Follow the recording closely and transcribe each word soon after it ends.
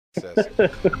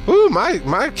Ooh,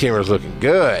 my camera's looking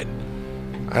good.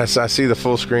 I see the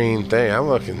full screen thing. I'm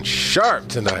looking sharp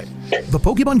tonight. The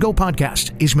Pokemon Go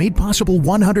podcast is made possible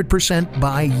 100%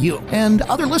 by you and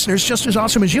other listeners just as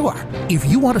awesome as you are. If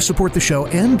you want to support the show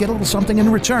and get a little something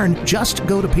in return, just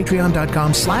go to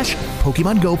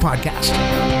patreon.com/Pokemon Go podcast.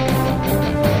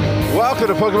 Welcome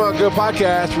to Pokemon Go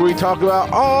podcast, where we talk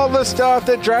about all the stuff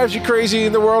that drives you crazy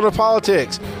in the world of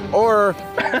politics. Or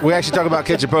we actually talk about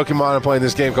catching Pokemon and playing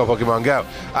this game called Pokemon Go.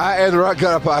 I am the Rock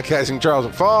God of Podcasting, Charles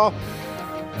McFall.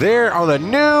 They're on a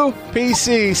new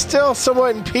PC, still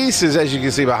somewhat in pieces, as you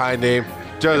can see behind him,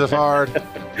 Joseph Hard.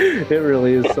 It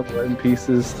really is somewhat in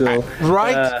pieces still.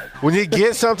 Right? When you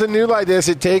get something new like this,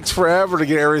 it takes forever to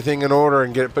get everything in order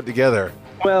and get it put together.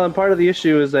 Well, and part of the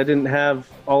issue is I didn't have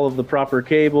all of the proper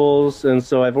cables, and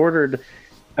so I've ordered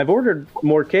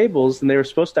more cables, and they were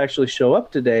supposed to actually show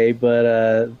up today,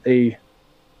 but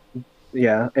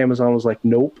Amazon was like,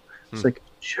 nope. It's like,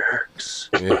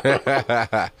 jerks.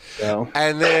 Yeah. So.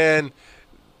 And then,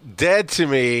 dead to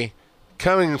me,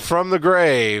 coming from the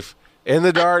grave in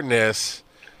the darkness,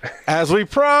 as we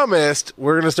promised,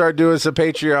 we're going to start doing some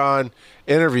Patreon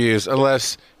interviews,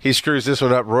 unless he screws this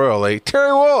one up royally.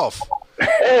 Terry Wolf.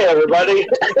 Hey, everybody.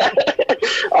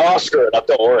 I'll screw it up,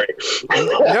 don't worry.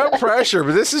 No pressure,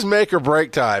 but this is make or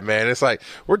break time, man. It's like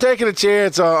we're taking a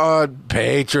chance on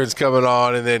patrons coming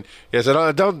on, and then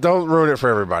so don't ruin it for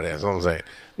everybody. That's what I'm saying.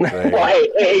 Well,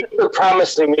 hey, you're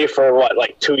promising me for what,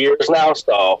 like 2 years now,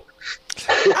 so.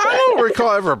 I don't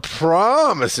recall ever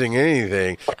promising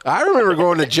anything. I remember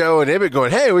going to Joe and Ibbott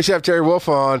going, hey, we should have Terry Wolf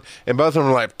on, and both of them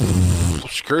were like,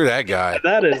 screw that guy.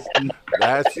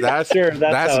 That's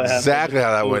exactly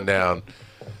how that went down.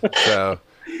 So,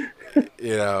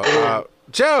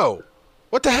 Joe,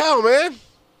 what the hell, man?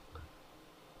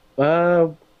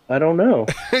 I don't know.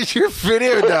 Your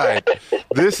video died.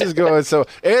 This is going so.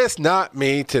 It's not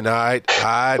me tonight.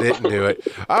 I didn't do it.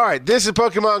 All right, this is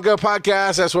Pokemon Go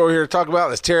podcast. That's what we're here to talk about.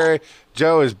 That's Terry.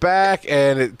 Joe is back,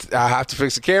 and I have to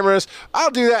fix the cameras.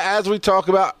 I'll do that as we talk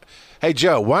about. Hey,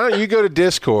 Joe, why don't you go to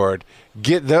Discord,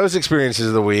 get those experiences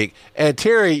of the week, and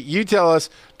Terry, you tell us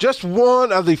just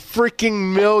one of the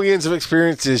freaking millions of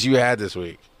experiences you had this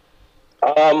week.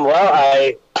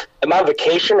 Well, I'm on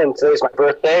vacation, and today's my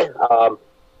birthday.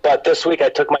 But this week I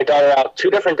took my daughter out 2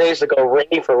 different days to go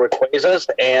raiding for Rayquazas,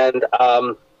 and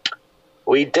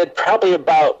we did probably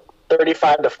about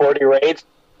 35 to 40 raids,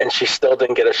 and she still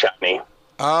didn't get a shiny.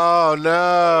 Oh,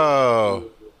 no.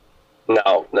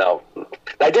 No.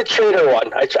 I did trade her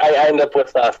one. I ended up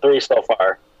with 3 so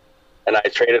far, and I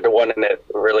traded her one, and it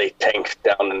really tanked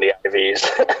down in the IVs.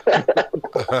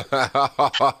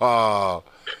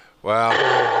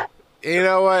 Well, you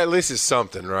know what? At least it's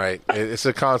something, right? It's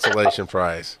a consolation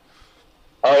prize.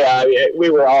 Oh, yeah. We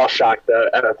were all shocked.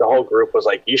 The whole group was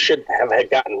like, you should have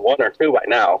gotten 1 or 2 by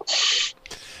now.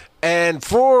 And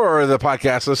for the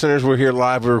podcast listeners, we're here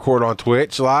live. We record on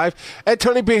Twitch live. And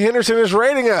Tony B. Henderson is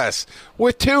rating us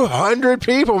with 200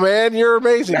 people, man. You're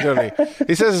amazing, Tony.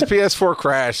 He says his PS4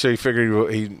 crashed, so he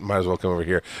figured he might as well come over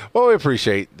here. Well, we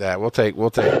appreciate that. We'll take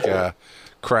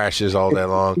crashes all day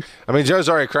long. I mean, Joe's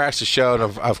already crashed the show,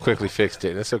 and I've quickly fixed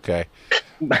it. It's okay.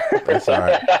 That's all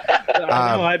right.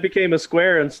 I became a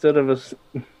square instead of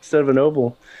an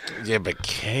oval. You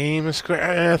became a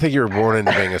square? I think you were born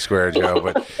into being a square, Joe,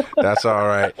 but that's all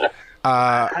right.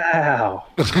 Wow.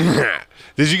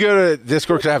 Did you go to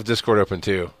Discord? Because I have Discord open,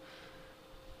 too.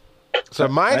 So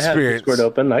my experience. I have Discord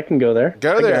open. I can go there.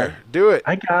 Go there. Do it.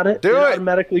 I got it. It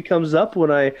automatically comes up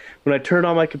when I turn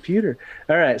on my computer.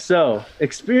 All right. So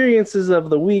experiences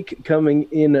of the week coming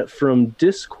in from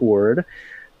Discord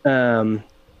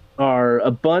are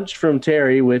a bunch from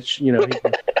Terry, which he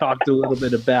talked a little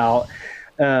bit about.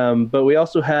 But we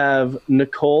also have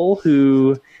Nicole,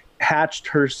 who hatched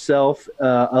herself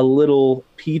a little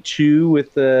Pichu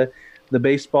with the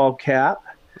baseball cap.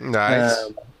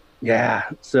 Nice. Yeah,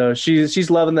 so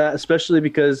she's loving that, especially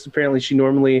because apparently she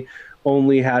normally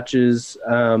only hatches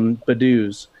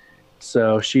Badoos.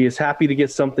 So she is happy to get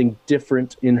something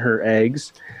different in her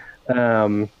eggs.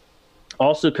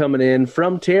 Also coming in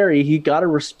from Terry, he got a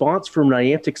response from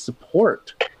Niantic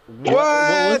support. What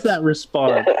was that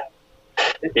response?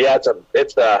 Yeah,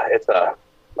 it's a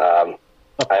I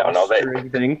don't know.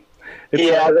 Thing.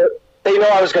 They know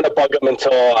I was going to bug them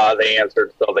until they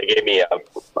answered, so they gave me a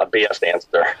BS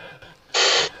answer.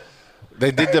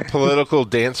 They did the political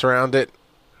dance around it,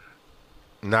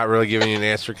 not really giving you an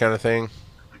answer kind of thing.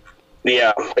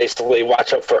 Yeah, basically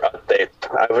watch out for updates.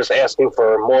 I was asking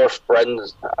for more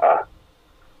friends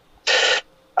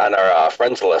on our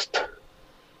friends list.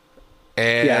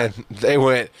 And they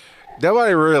went,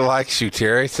 Nobody really likes you,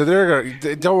 Terry. So they're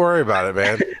gonna. Don't worry about it,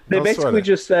 man. They Don't sweat basically it.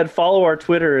 just said, follow our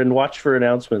Twitter and watch for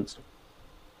announcements.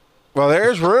 Well,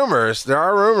 there's rumors. There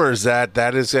are rumors that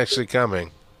is actually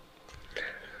coming.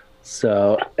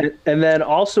 So, and then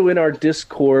also in our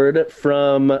Discord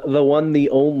from the one, the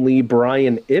only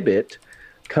Brian Ibbett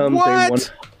comes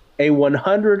What? a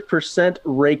 100%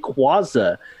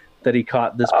 Rayquaza that he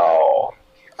caught this. Oh,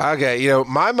 Okay,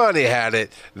 my money had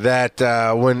it that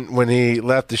when he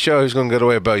left the show, he was going to go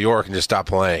away to Bo York and just stop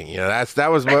playing.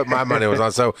 That was what my money was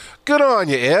on. So good on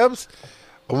you, Ibs.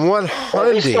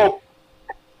 100.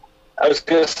 I was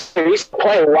going to say, he's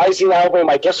playing. Why is he not opening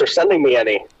my gifts or sending me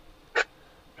any?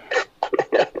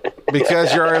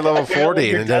 Because you're already level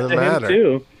 40 and it doesn't matter.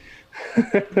 Too.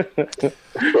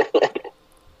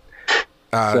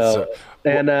 So,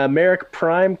 And Merrick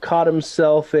Prime caught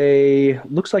himself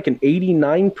looks like an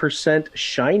 89%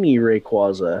 shiny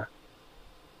Rayquaza.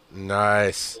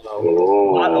 nice. A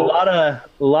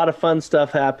lot of fun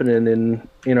stuff happening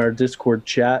in our Discord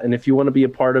chat. And if you want to be a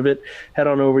part of it, head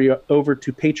on over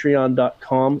to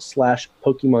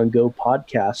patreon.com/Pokemon Go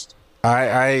podcast.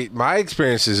 My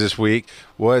experiences this week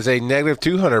was a negative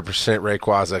 200%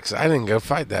 Rayquaza because I didn't go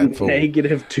fight that fool.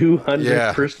 Negative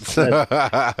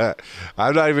 200%. Yeah.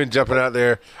 I'm not even jumping out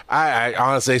there. I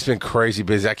honestly, it's been crazy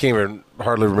busy. I can't even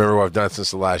hardly remember what I've done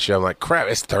since the last show. I'm like, crap,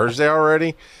 it's Thursday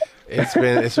already. It's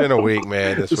been a week,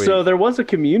 man. This week. So there was a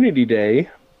community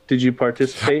day. Did you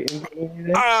participate in community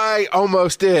day? I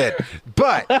almost did,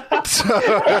 but okay,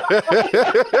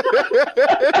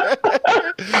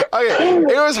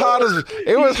 it was hot.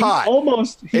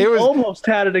 He almost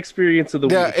had an experience of the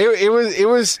Yeah, week. it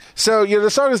was. So the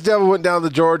Sargus Devil went down to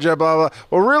Georgia, blah blah.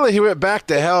 Well, really, he went back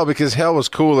to hell because hell was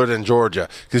cooler than Georgia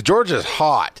because Georgia's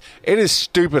hot. It is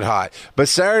stupid hot. But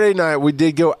Saturday night we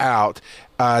did go out.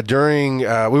 We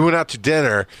went out to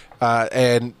dinner,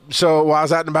 and so while I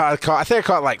was out and about, I think I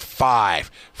caught like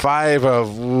five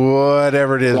of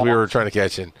whatever it is we were trying to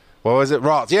catch in. What was it?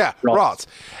 Ralts. Yeah, Ralts.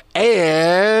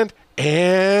 And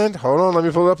hold on, let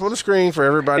me pull it up on the screen for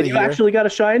everybody And you here. actually got a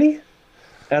shiny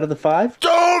out of the 5?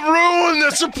 Don't ruin the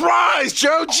surprise,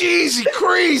 Joe. Jeezy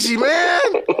crazy, man.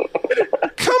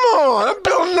 Come on, I'm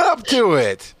building up to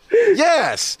it.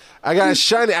 Yes, I got a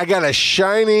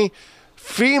shiny.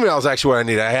 Female is actually what I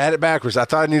needed. I had it backwards. I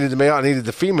thought I needed the male. I needed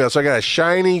the female. So I got a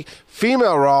shiny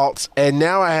female Ralts, and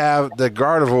now I have the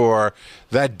Gardevoir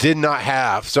that I did not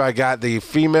have. So I got the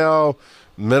female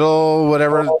middle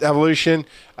whatever evolution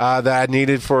that I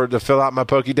needed to fill out my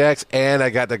Pokédex, and I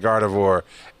got the Gardevoir,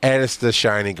 and it's the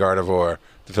shiny Gardevoir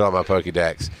to fill out my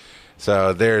Pokédex.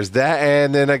 So there's that,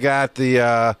 and then I got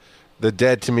the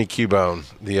dead to me Cubone.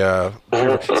 See,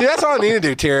 that's all I need to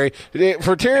do, Terry.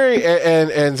 For Terry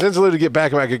and Zinzaloo to get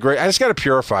back in my good grade, I just got to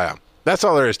purify them. That's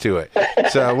all there is to it.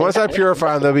 So once I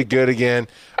purify them, they'll be good again.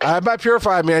 By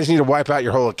purify, I mean I just need to wipe out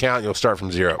your whole account and you'll start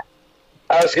from zero.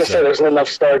 I was going to say, there's not enough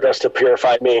Stardust to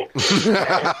purify me.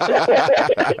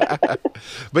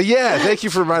 But yeah, thank you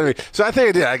for reminding me. So I think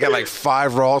I did. I got like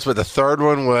 5 Ralts, but the third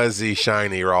one was the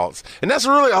shiny Ralts. And that's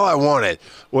really all I wanted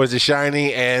was the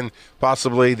shiny and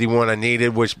possibly the one I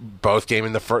needed, which both came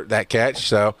in that catch.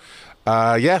 So,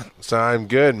 yeah, so I'm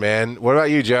good, man. What about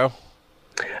you, Joe?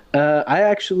 I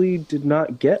actually did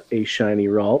not get a shiny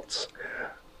Ralts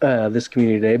this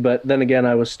community day, but then again,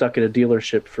 I was stuck at a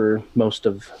dealership for most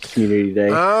of community day.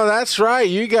 Oh, that's right.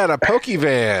 You got a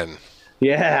Pokevan.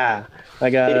 Yeah,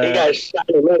 I got. You got a shiny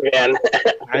new van.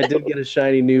 I did get a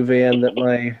shiny new van that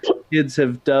my kids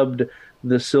have dubbed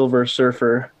the Silver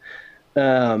Surfer.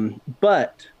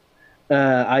 But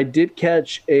I did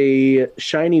catch a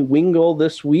shiny Wingull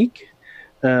this week.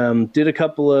 Did a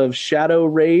couple of shadow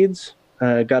raids.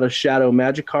 Got a shadow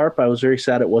Magikarp. I was very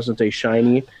sad it wasn't a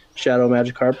shiny shadow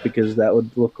Magikarp because that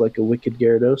would look like a wicked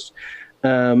Gyarados.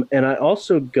 And I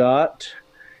also got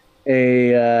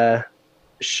a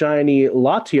shiny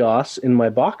Latios in my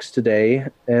box today,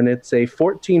 and it's a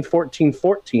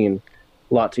 14-14-14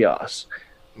 Latios.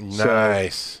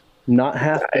 Nice. So, not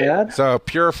half bad. So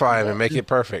purify him and make it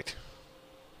perfect.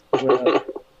 Well,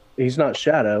 he's not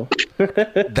shadow.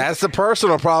 That's the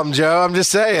personal problem, Joe. I'm just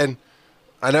saying.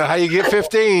 I know how you get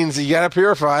 15s. You got to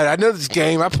purify it. I know this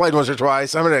game. I played once or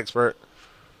twice. I'm an expert.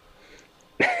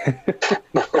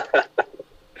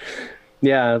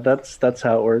 Yeah, that's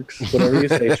how it works. Whatever you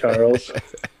say, Charles.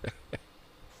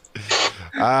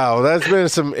 Well, that's been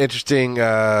some interesting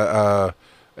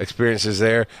experiences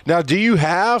there. Now, do you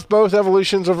have both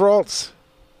evolutions of Ralts?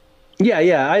 Yeah.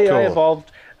 Cool. I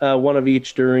evolved one of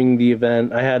each during the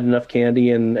event. I had enough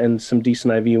candy and some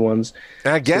decent IV ones.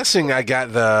 And I'm guessing I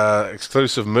got the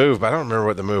exclusive move, but I don't remember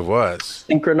what the move was.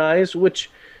 Synchronize, which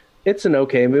it's an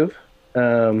okay move.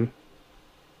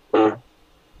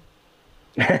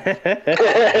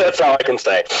 That's all I can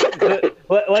say.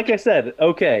 Like I said,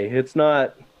 okay, it's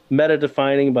not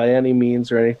meta-defining by any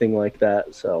means or anything like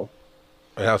that. So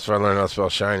It helps if I learn how to spell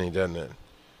shiny, doesn't it?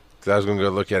 Because I was going to go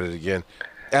look at it again.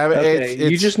 okay,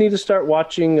 you just need to start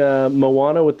watching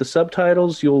Moana with the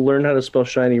subtitles. You'll learn how to spell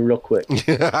shiny real quick. It's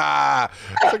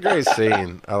a great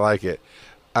scene. I like it.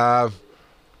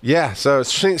 Yeah, so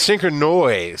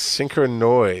Synchronoise.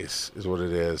 Synchronoise is what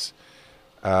it is.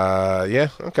 Yeah,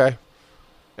 okay.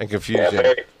 And Confusion. Yeah,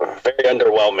 very, very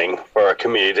underwhelming for a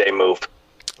Community Day move.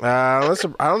 I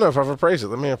don't know if I've appraised it.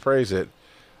 Let me appraise it.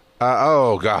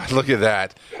 Oh, God, look at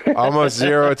that. Almost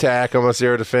 0 attack, almost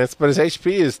 0 defense. But his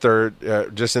HP is third,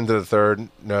 just into the third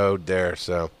node there.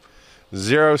 So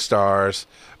 0 stars.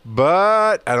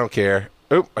 But I don't care.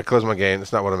 Oop, I closed my game.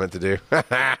 That's not what I meant to do.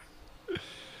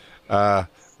 But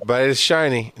it's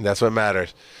shiny, and that's what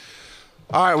matters.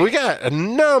 All right, we got a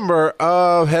number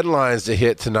of headlines to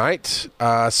hit tonight.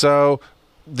 So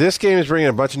this game is bringing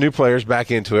a bunch of new players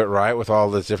back into it, right, with all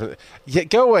this different – yeah,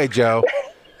 go away, Joe.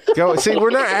 Go. See,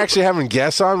 we're not actually having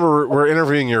guests on. We're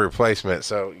interviewing your replacement.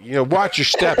 So, watch your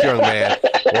step, young man.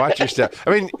 Watch your step.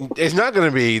 I mean, it's not going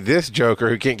to be this joker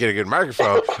who can't get a good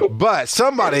microphone, but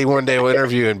somebody one day will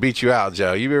interview and beat you out,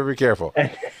 Joe. You better be careful.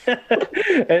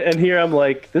 And here I'm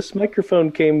like, this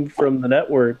microphone came from the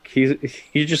network. He's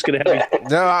just going to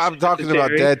have. No, I'm talking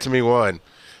about Dead to Me 1.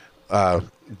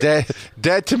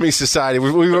 Dead to Me Society.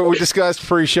 We discussed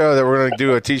pre-show that we're going to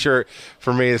do a T-shirt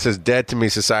for me that says Dead to Me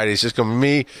Society. It's just going to be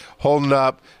me holding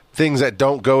up things that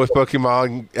don't go with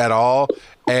Pokemon at all,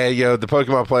 and the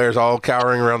Pokemon players all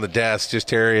cowering around the desk, just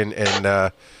Terry and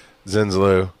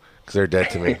Zinzaloo, because they're dead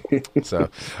to me. So,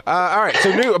 all right.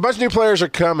 So a bunch of new players are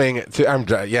coming to.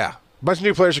 A bunch of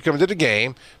new players are coming to the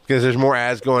game because there's more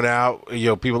ads going out.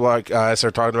 People like us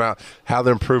are talking about how the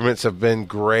improvements have been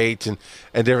great and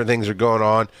different things are going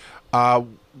on.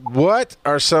 What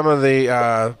are some of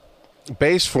the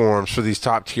base forms for these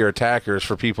top tier attackers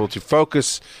for people to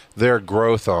focus their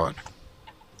growth on?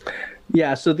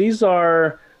 Yeah, so these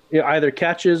are either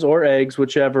catches or eggs,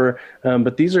 whichever.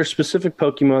 But these are specific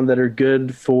Pokemon that are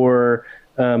good for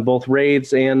both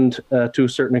raids and to a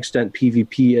certain extent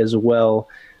PvP as well.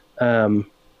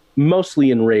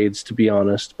 Mostly in raids, to be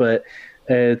honest, but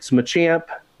it's Machamp,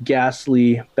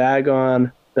 Ghastly,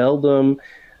 Bagon, Beldum,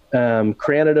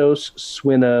 Cranidos,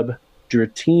 Swinub,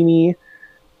 Dratini,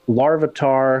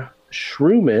 Larvitar,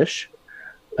 Shroomish,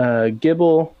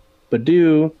 Gibble,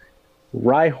 Badoo,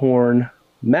 Rhyhorn,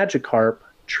 Magikarp,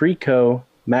 Trico,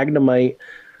 Magnemite,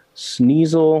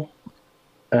 Sneasel,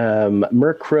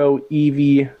 Murkrow,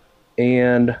 Eevee,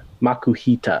 and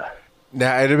Makuhita.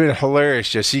 Now, it'd have been hilarious,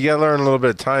 Jess. You got to learn a little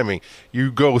bit of timing.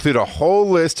 You go through the whole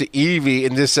list of Eevee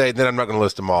and just say, then I'm not going to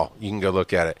list them all. You can go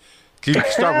look at it. You can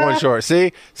start one short.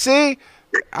 See?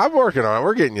 I'm working on it.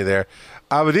 We're getting you there.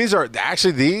 But these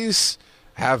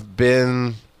have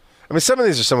been – I mean, some of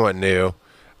these are somewhat new.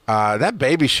 That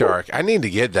Baby Shark, I need to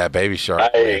get that Baby Shark.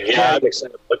 I'm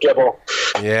excited for Gibble.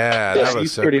 Yeah, that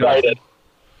looks so pretty cool. excited.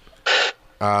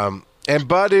 And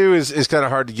Badoo is kind of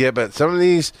hard to get, but some of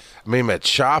these,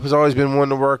 Machop has always been one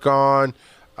to work on.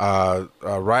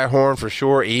 Rhyhorn for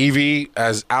sure. Eevee,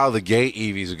 as out of the gate,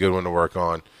 Eevee's a good one to work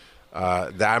on. I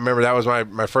remember that was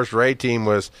my first raid team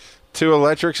was 2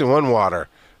 electrics and 1 water.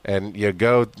 And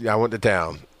I went to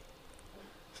town.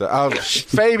 So,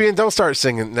 Fabian, don't start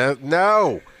singing.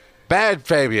 No. Bad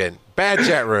Fabian. Bad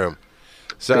chat room.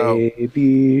 So,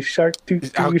 Baby Shark.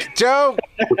 Joe.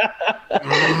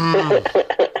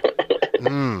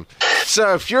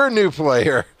 So if you're a new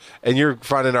player and you're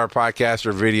finding our podcast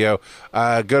or video,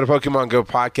 go to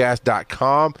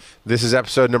PokemonGoPodcast.com. This is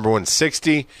episode number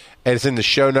 160, and it's in the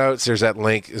show notes. There's that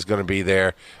link is going to be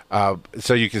there,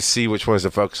 so you can see which ones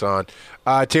to focus on.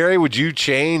 Terry, would you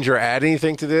change or add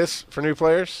anything to this for new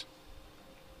players?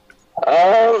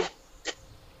 Not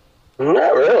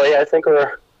really. I think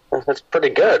that's pretty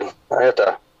good. I have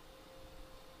to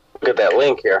look at that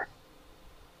link here.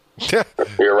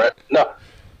 You're right. No.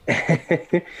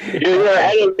 You're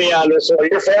ahead of me on this.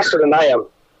 You're faster than I am.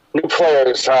 New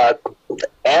players. Add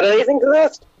anything to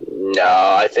that? No,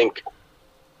 I think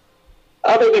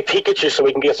maybe Pikachu so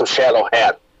we can get some Shadow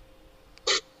Hat.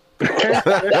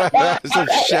 Some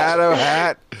Shadow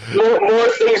Hat. More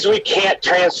things we can't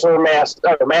transfer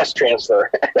mass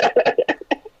transfer.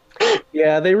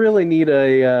 Yeah, they really need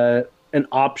an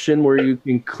option where you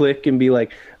can click and be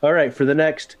like, all right, for the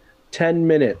next 10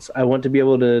 minutes, I want to be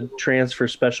able to transfer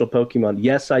special Pokemon.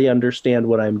 Yes, I understand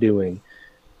what I'm doing.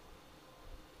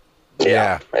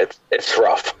 Yeah. It's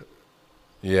rough.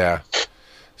 Yeah.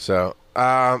 So,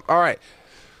 all right.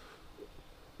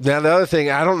 Now, the other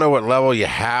thing, I don't know what level you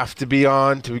have to be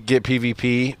on to get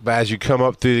PvP, but as you come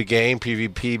up through the game,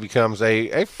 PvP becomes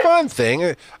a fun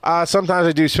thing. Sometimes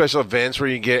I do special events where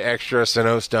you get extra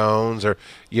Sinnoh stones, or,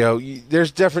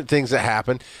 there's different things that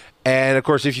happen. And, of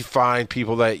course, if you find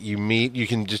people that you meet, you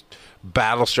can just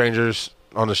battle strangers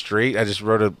on the street. I just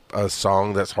wrote a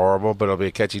song that's horrible, but it'll be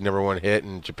a catchy #1 hit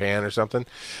in Japan or something.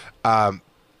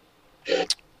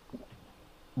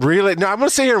 Really? No, I'm going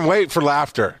to sit here and wait for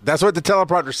laughter. That's what the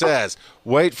teleprompter says.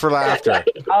 Wait for laughter.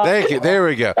 Thank you. There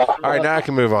we go. All right, now I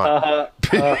can move on.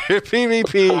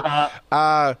 PvP.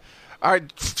 All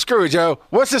right, screw it, Joe.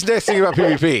 What's this next thing about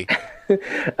PvP?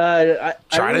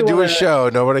 Try to do a show.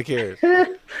 Nobody cares.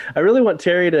 I really want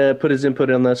Terry to put his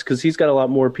input on this because he's got a lot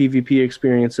more PvP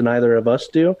experience than either of us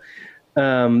do.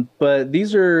 But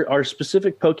these are our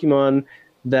specific Pokemon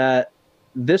that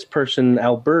this person,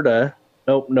 Alberta...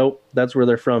 Nope, that's where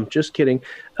they're from. Just kidding.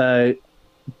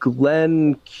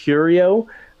 Glenn Curio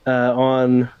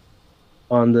on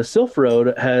the Sylph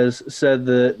Road has said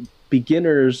that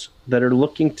beginners that are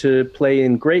looking to play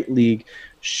in Great League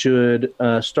should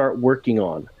start working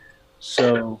on.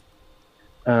 So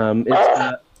there's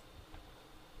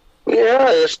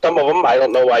some of them. I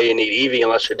don't know why you need Eevee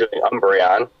unless you're doing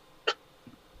Umbreon.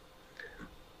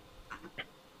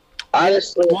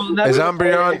 Honestly, is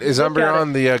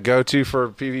Umbreon the go-to for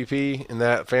PvP in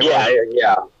that family?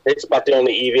 Yeah. It's about the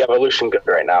only Eevee evolution good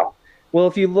right now. Well,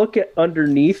 if you look at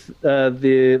underneath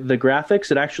the graphics,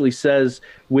 it actually says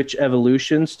which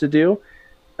evolutions to do.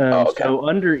 So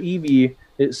under Eevee,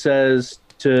 it says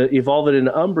to evolve it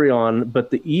into Umbreon, but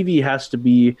the Eevee has to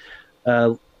be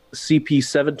CP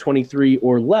 723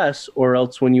 or less, or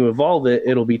else when you evolve it,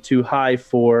 it'll be too high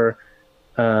for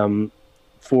Great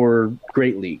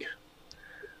League.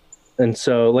 And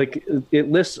so, it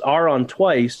lists Aron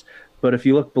twice, but if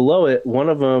you look below it, one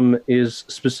of them is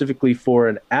specifically for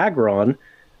an Aggron.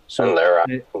 So,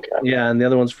 yeah, and the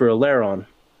other one's for a Lairon.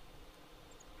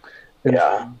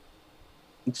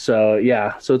 So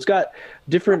it's got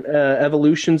different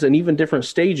evolutions and even different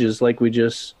stages, like we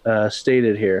just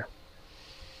stated here.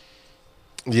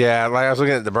 Yeah, like I was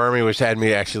looking at the Burmy, which had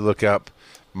me actually look up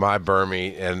my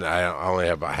Burmy, and I only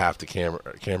have about half the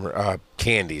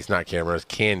candies, not cameras,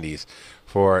 candies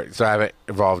for it. So I haven't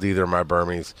evolved either of my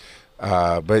Burmies.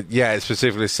 But yeah, it's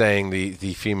specifically saying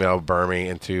the female Burmy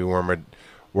into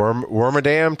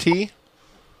Wormadam T,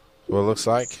 what it looks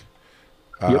like.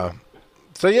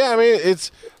 So yeah, I mean,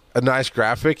 it's a nice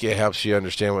graphic. It helps you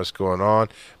understand what's going on.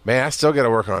 Man, I still got to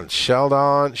work on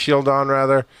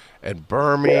Shieldon, and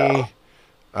Burmy. Yeah.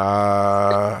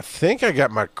 I think I got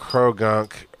my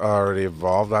Krogunk already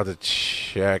evolved. I'll have to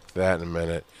check that in a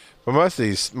minute. But most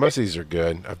of these are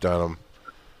good. I've done them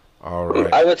all right.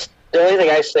 The only thing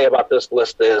I say about this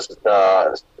list is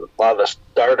a lot of the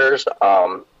starters.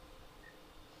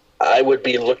 I would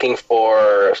be looking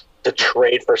to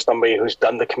trade for somebody who's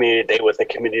done the community day with the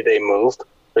community day move.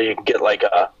 So you can get like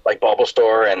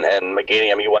Bulbasaur and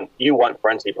Meganium. You want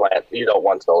Frenzy Plant. You don't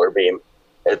want Solar Beam.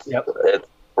 It's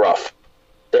rough.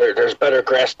 There's better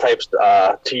grass types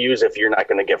to use if you're not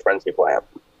going to get Frenzy Plant.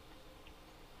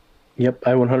 Yep,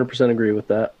 I 100% agree with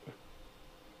that.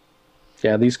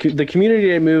 Yeah, the community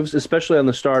day moves, especially on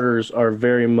the starters, are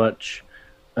very much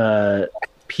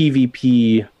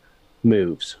PvP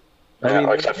moves. I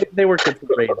mean, they work good for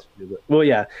raids. Well,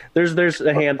 yeah, there's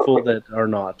a handful that are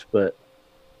not, but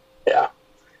yeah.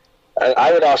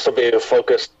 I would also be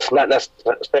focused not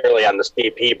necessarily on the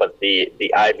CP, but the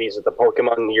IVs of the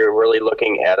Pokemon. You're really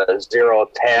looking at a 0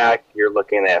 attack. You're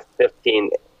looking at 15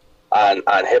 on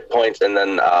hit points, and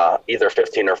then either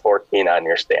 15 or 14 on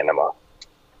your stamina.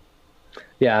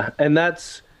 Yeah, and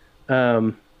that's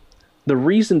the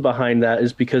reason behind that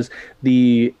is because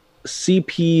the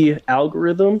CP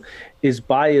algorithm is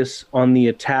biased on the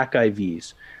attack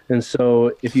IVs. And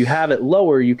so if you have it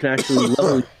lower, you can actually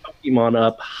level Pokemon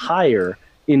up higher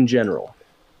in general.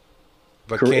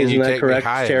 But isn't that correct,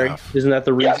 Terry? Enough? Isn't that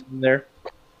the reason there?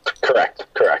 Correct.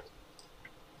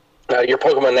 Your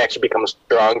Pokemon actually becomes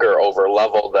stronger over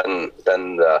level than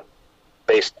the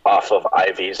based off of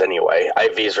IVs anyway.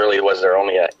 IVs really was there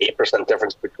only an 8%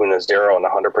 difference between a 0 and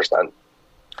 100%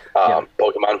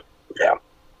 Pokemon. Yeah.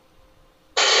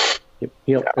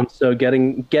 Yep. And so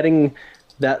getting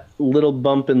that little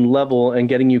bump in level and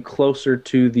getting you closer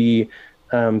to the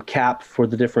cap for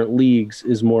the different leagues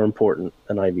is more important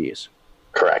than IVs.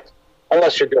 Correct.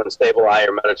 Unless you're doing Sableye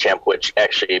or Metachamp, which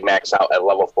actually max out at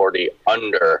level 40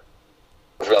 under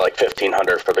for like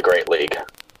 1500 for the Great League,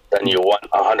 then you want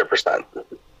 100%.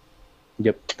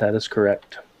 Yep, that is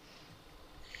correct.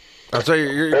 So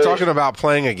you're talking about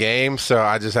playing a game, so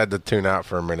I just had to tune out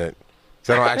for a minute. 'Cause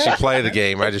I don't actually play the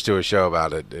game. I just do a show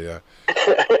about it. Yeah.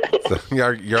 So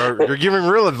you're giving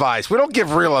real advice. We don't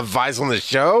give real advice on the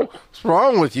show. What's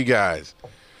wrong with you guys?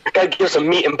 Gotta give some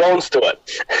meat and bones to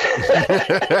it.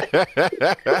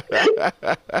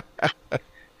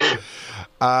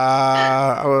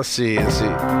 Let's see.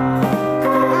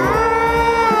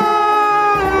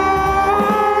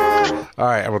 All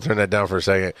right, I'm gonna turn that down for a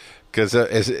second because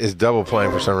it's double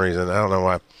playing for some reason. I don't know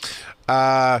why.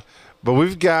 But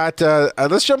we've got.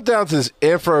 Let's jump down to this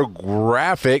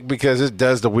infographic because it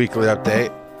does the weekly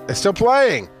update. It's still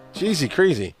playing. Jeezy,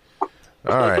 crazy.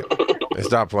 All right,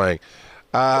 it's not playing.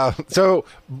 So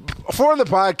for the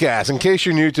podcast, in case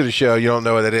you're new to the show, you don't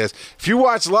know what that is. If you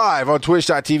watch live on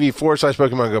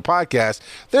twitch.tv/Pokemon Go podcast,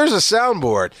 there's a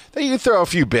soundboard that you can throw a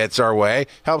few bits our way,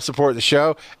 help support the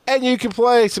show, and you can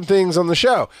play some things on the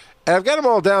show. And I've got them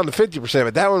all down to 50%,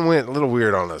 but that one went a little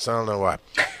weird on us. I don't know why.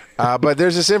 But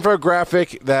there's this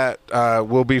infographic that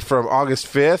will be from August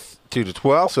 5th to the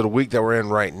 12th, so the week that we're in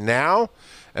right now.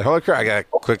 And holy crap, I got to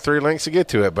click 3 links to get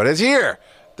to it, but it's here.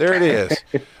 There it is.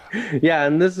 Yeah,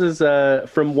 and this is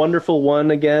from Wonderful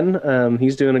One again.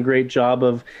 He's doing a great job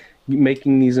of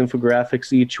making these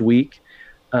infographics each week.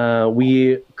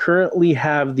 We currently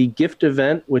have the gift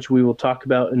event, which we will talk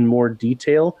about in more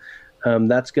detail.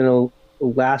 That's going to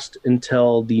last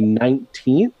until the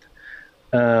 19th.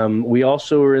 We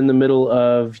also are in the middle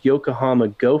of Yokohama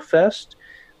Go Fest,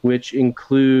 which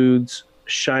includes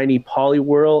Shiny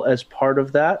Poliwhirl as part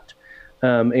of that.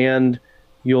 And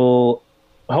you'll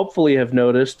hopefully have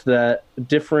noticed that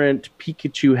different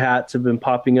Pikachu hats have been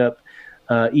popping up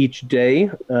each day.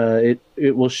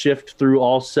 It will shift through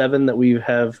all 7 that we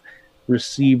have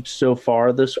received so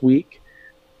far this week.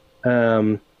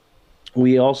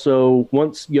 We also,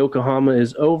 once Yokohama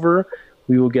is over,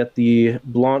 we will get the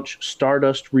Blanche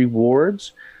Stardust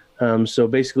rewards. So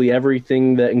basically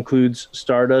everything that includes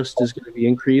Stardust is going to be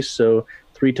increased. So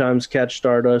 3 times catch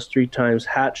Stardust, 3 times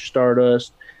hatch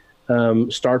Stardust.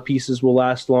 Star pieces will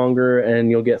last longer,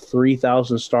 and you'll get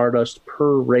 3,000 Stardust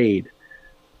per raid.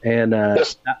 And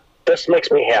this makes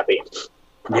me happy.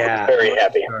 Yeah, very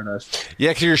happy. Stardust. Yeah,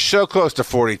 because you're so close to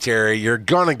 40, Terry. You're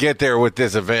going to get there with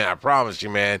this event. I promise you,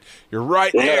 man. You're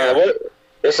right there. Yeah,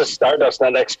 this is Stardust,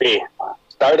 not XP.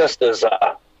 Stardust is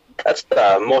that's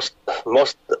the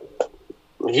most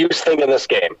used thing in this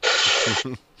game.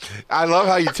 I love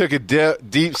how you took a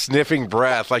deep sniffing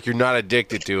breath like you're not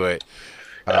addicted to it.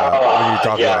 When you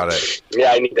talk about it.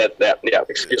 Yeah, I need that. Yeah,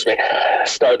 excuse me.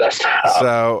 Stardust.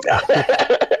 So,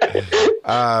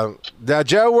 now,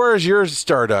 Joe, where's your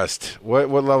Stardust? What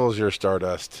level is your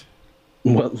Stardust?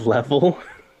 What level?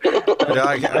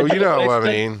 Yeah, you know what I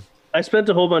mean. I spent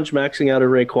a whole bunch maxing out a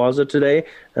Rayquaza today,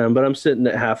 but I'm sitting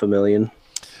at 500,000.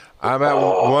 I'm at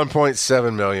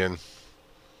 1.7 million.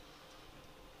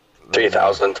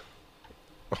 3,000.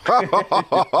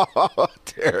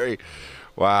 Terry.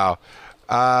 Wow.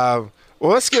 Well,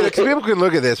 let's get it, because people can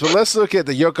look at this, but let's look at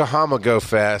the Yokohama Go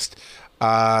Fest.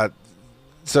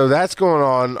 So that's going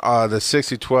on the 6th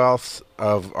to 12th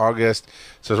of August.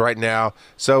 So right now.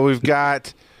 So we've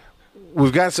got.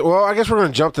 Well, I guess we're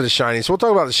going to jump to the shinies. So we'll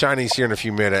talk about the shinies here in a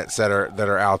few minutes that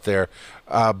are out there.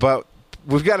 But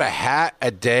we've got a hat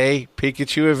a day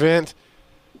Pikachu event.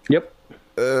 Yep.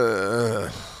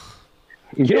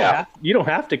 You don't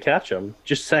have to catch them.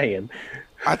 Just saying.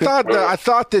 I thought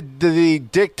that the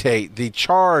dictate, the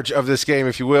charge of this game,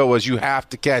 if you will, was you have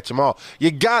to catch them all.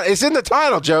 It's in the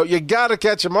title, Joe. You got to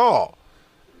catch them all.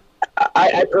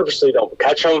 I purposely don't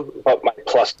catch them, but my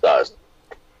plus does.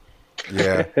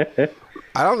 Yeah.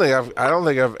 I don't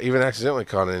think I've even accidentally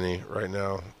caught any right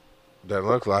now. Doesn't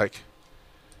look like.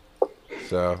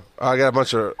 So I got a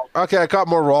bunch of. Okay, I caught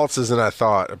more Raltses than I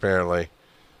thought. Apparently,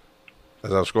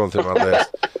 as I'm scrolling through my list.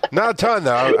 Not a ton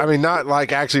though. I mean, not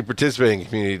like actually participating in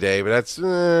Community Day, but that's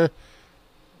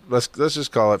let's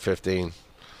just call it 15.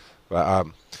 But,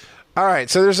 all right.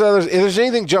 So there's others. Is there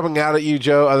anything jumping out at you,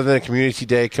 Joe, other than Community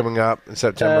Day coming up in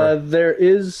September? There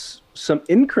is some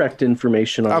incorrect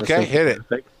information on this. Okay, hit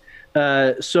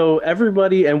it. So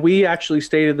everybody, and we actually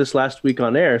stated this last week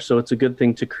on air, so it's a good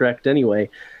thing to correct anyway.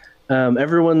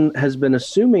 Everyone has been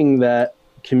assuming that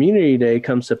Community Day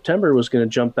come September was going to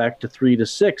jump back to 3 to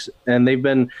 6, and they've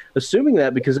been assuming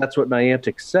that because that's what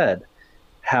Niantic said.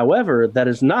 However, that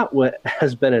is not what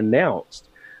has been announced.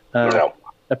 No.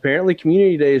 Apparently,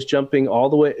 Community Day is jumping all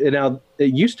the way. Now,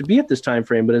 it used to be at this time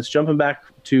frame, but it's jumping back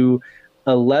to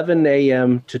 11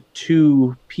 a.m. to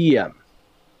 2 p.m.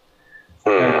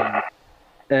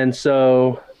 And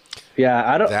so,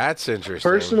 yeah, I don't. That's interesting.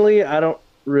 Personally, I don't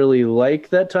really like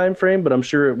that time frame, but I'm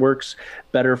sure it works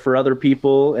better for other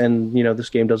people. And this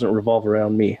game doesn't revolve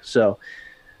around me. So,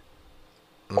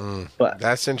 But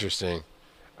That's interesting.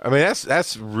 I mean,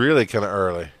 that's really kind of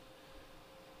early.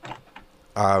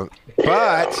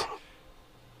 But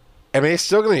I mean, it's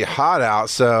still going to be hot out,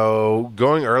 so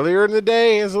going earlier in the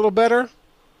day is a little better.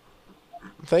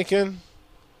 I'm thinking.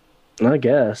 I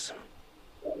guess.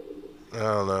 I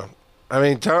don't know. I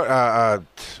mean,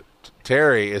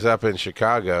 Terry is up in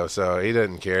Chicago, so he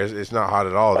doesn't care. It's not hot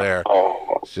at all there.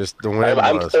 Oh, It's just the wind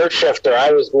I'm blows. third shifter.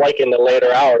 I was liking the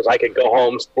later hours. I could go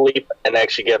home, sleep, and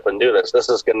actually get up and do this. This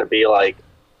is going to be like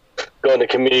going to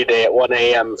community day at 1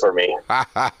 a.m. for me.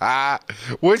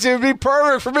 Which would be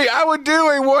perfect for me. I would do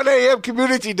a 1 a.m.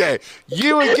 community day.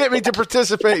 You would get me to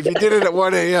participate if you did it at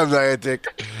 1 a.m., Niantic.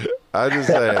 I'm just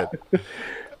saying.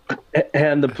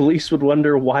 And the police would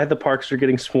wonder why the parks are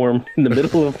getting swarmed in the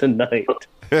middle of the night.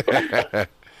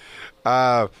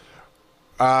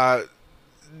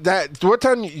 What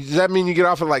time does that mean? You get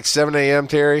off at like 7 a.m.,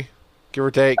 Terry, give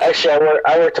or take? Actually,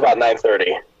 I worked about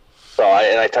 9:30, so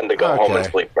I tend to go home and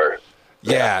sleep first.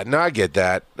 Yeah, no, I get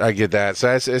that.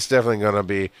 So it's definitely going to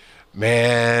be,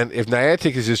 man, if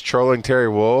Niantic is just trolling Terry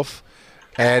Wolf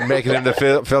and making him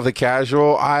the filthy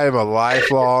casual, I am a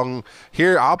lifelong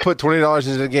here. I'll put $20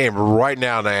 into the game right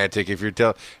now, Niantic. If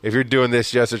you're doing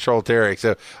this just to troll Terry,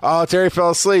 so Terry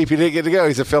fell asleep, he didn't get to go.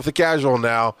 He's a filthy casual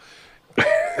now.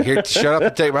 Here, shut up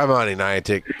and take my money,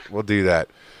 Niantic. We'll do that.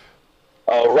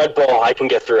 Red Bull, I can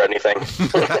get through anything.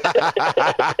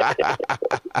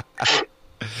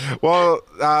 Well,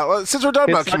 since we're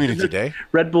talking about Community Day,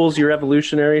 Red Bull's your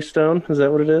evolutionary stone. Is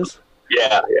that what it is?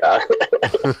 Yeah.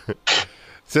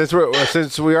 Since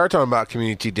we are talking about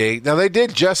Community Day, now they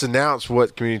did just announce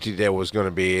what Community Day was going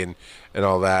to be and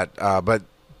all that. But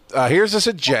here's a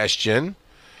suggestion.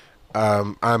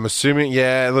 I'm assuming,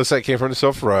 it looks like it came from the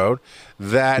Silph Road,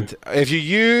 that if you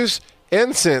use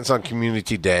incense on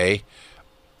Community Day,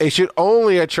 it should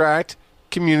only attract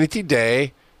Community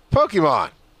Day Pokemon.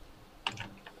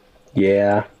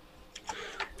 Yeah.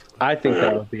 I think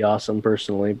that would be awesome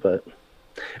personally, but...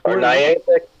 Or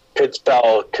Niantic could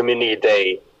sell Community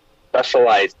Day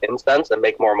specialized incense and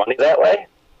make more money that way.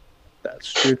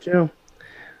 That's true, too.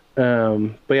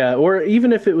 But yeah, or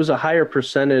even if it was a higher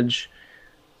percentage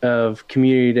of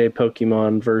Community Day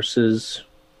Pokemon versus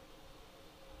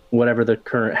whatever the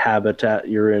current habitat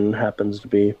you're in happens to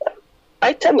be.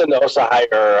 I tend to notice a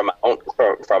higher amount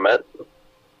from it.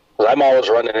 Because I'm always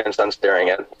running incense during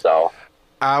it, so...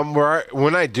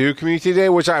 When I do Community Day,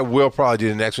 which I will probably do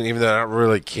the next one, even though I don't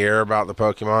really care about the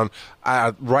Pokemon,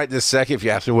 right this second, if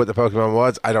you ask me what the Pokemon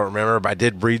was, I don't remember, but I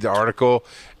did read the article,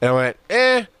 and I went,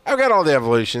 I've got all the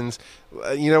evolutions.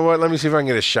 You know what? Let me see if I can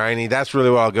get a shiny. That's really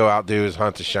what I'll go out and do is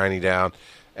hunt the shiny down,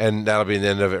 and that'll be the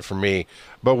end of it for me.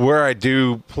 But where I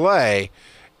do play,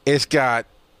 it's got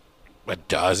a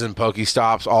dozen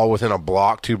Pokestops all within a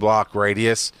 2-block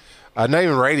radius. Not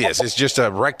even radius. It's just a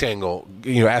rectangle.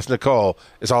 Ask Nicole.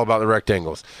 It's all about the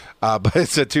rectangles. But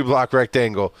it's a 2-block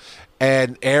rectangle.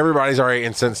 And everybody's already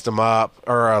incensed them up,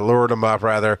 or lured them up,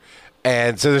 rather.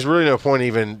 And so there's really no point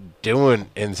even doing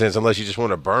incense unless you just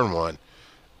want to burn one.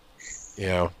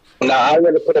 Now, I'm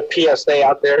going to put a PSA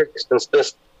out there, since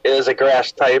this is a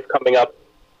grass type coming up.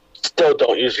 Still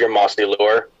don't use your mossy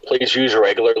lure. Please use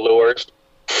regular lures.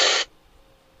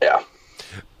 Yeah.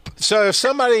 So if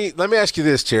somebody, let me ask you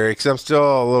this, Terry, because I'm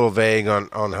still a little vague on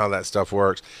how that stuff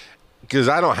works, because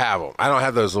I don't have them. I don't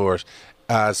have those lures,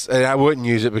 and I wouldn't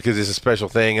use it because it's a special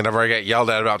thing, and I've already got yelled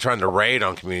at about trying to raid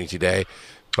on Community Day,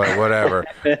 but whatever.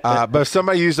 But if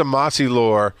somebody used a mossy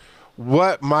lure,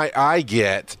 what might I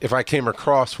get if I came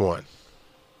across one?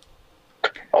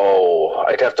 Oh,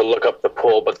 I'd have to look up the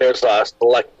pool, but there's a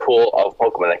select pool of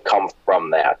Pokemon that come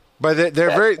from that. But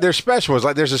they're special ones.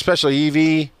 Like there's a special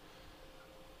EV.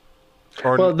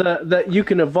 That you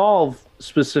can evolve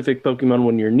specific Pokemon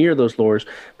when you're near those lures,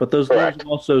 but those lures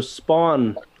also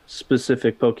spawn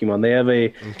specific Pokemon. They have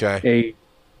a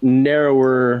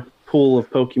narrower pool of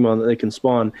Pokemon that they can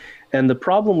spawn. And the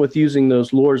problem with using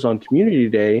those lures on Community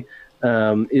Day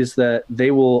is that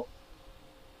they will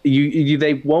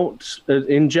they won't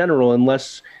in general,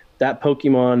 unless that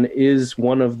Pokemon is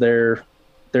one of their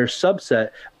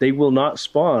subset, they will not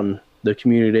spawn the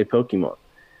Community Day Pokemon.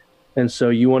 And so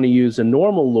you want to use a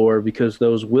normal lure because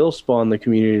those will spawn the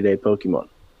Community Day Pokemon.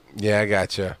 Yeah, I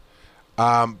gotcha.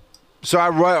 So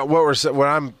what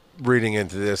I'm reading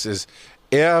into this is,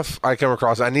 if I come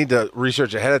across, I need to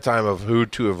research ahead of time of who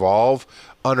to evolve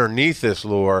underneath this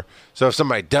lure. So if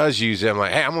somebody does use it, I'm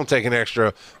like, hey, I'm going to take an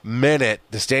extra minute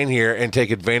to stand here and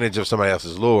take advantage of somebody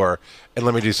else's lure, and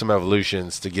let me do some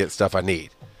evolutions to get stuff I need.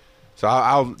 So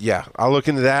I'll look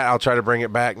into that. I'll try to bring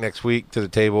it back next week to the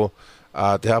table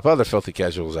to help other filthy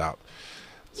casuals out.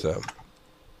 So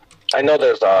I know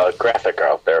there's a graphic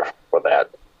out there for that.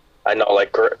 I know,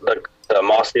 like the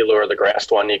Mossy Lure, the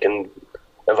grassed one, you can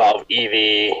evolve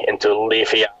Eevee into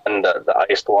Leafeon. The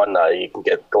iced one, you can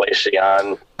get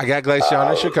Glaceon. I got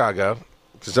Glaceon in Chicago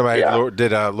because somebody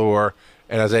did a lure,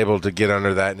 and I was able to get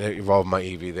under that and evolve my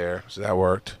Eevee there, so that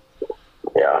worked.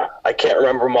 Yeah, I can't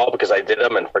remember them all because I did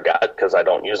them and forgot because I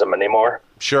don't use them anymore.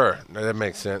 Sure, that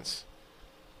makes sense.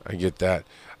 I get that.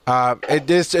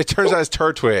 It turns out it's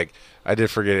Turtwig. I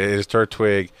did forget it. It is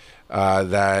Turtwig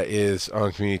that is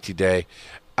on Community Day.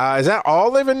 Is that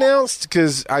all they've announced?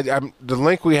 Because the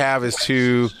link we have is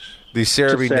to the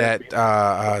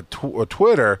CerebiNet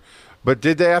Twitter. But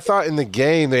did they? I thought in the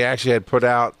game they actually had put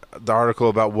out the article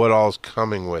about what all's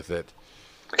coming with it.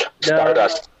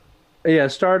 Stardust. Yeah,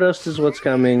 Stardust is what's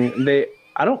coming.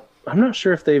 I'm not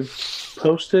sure if they've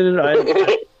posted it.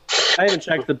 I haven't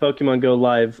checked the Pokemon Go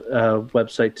Live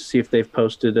website to see if they've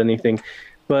posted anything.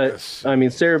 But, I mean,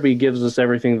 Cerebi gives us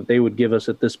everything that they would give us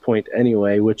at this point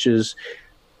anyway, which is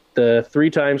the 3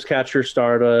 times catcher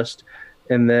Stardust,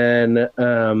 and then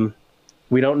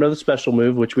we don't know the special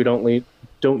move, which we don't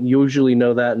usually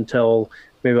know that until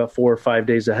maybe about 4 or 5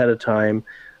 days ahead of time.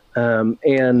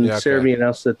 Cerebi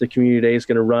announced that the Community Day is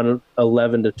going to run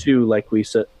 11-2, like we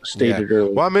stated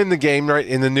earlier. Well, I'm in the game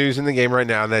in the news in the game right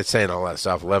now, and they're saying all that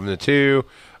stuff. 11-2.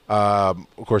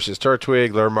 Of course, it's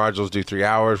Turtwig. Lure modules do 3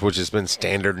 hours, which has been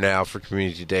standard now for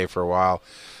Community Day for a while.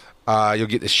 You'll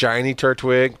get the shiny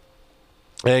Turtwig,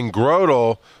 and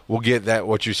Grotle will get that.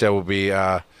 What you said will be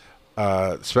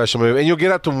special move, and you'll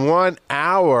get up to 1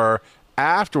 hour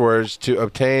afterwards to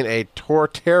obtain a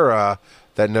Torterra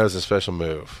that knows a special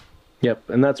move. Yep,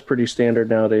 and that's pretty standard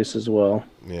nowadays as well.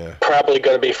 Yeah, probably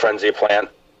going to be Frenzy Plant,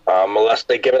 unless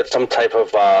they give it some type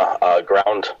of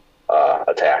ground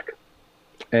attack.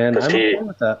 And I'm okay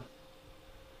with that.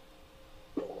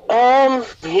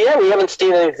 Yeah, we haven't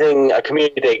seen anything a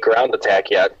Community Day ground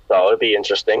attack yet, so it'd be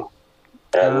interesting.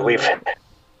 And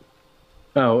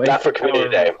not for Community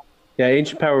Day. Yeah,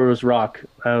 Ancient Power was Rock.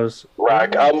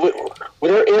 Rock.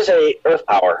 There is a Earth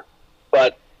Power,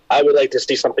 but I would like to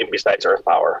see something besides Earth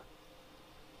Power.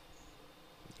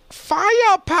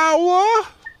 Firepower.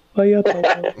 Yeah,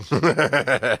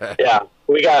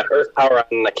 we got Earth Power,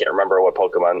 and I can't remember what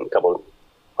Pokemon. A couple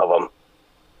of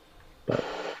them.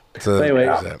 So anyway,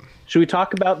 should we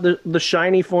talk about the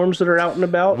shiny forms that are out and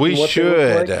about? We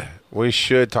should. Like? We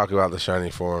should talk about the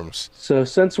shiny forms. So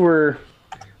since we're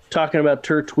talking about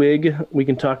Turtwig, we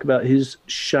can talk about his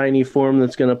shiny form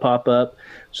that's going to pop up.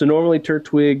 So normally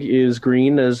Turtwig is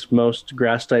green, as most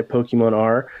grass-type Pokemon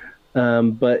are,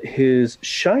 but his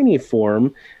shiny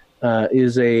form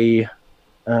is a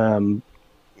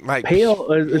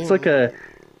pale. It's like a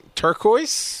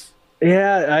turquoise.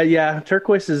 Yeah.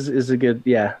 Turquoise is a good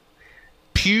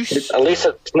Puce. At least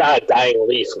it's not a dying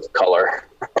leaf of color.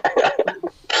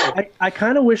 I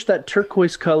kind of wish that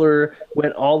turquoise color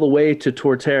went all the way to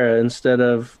Torterra instead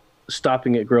of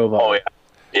stopping at Grovyle. Oh, yeah.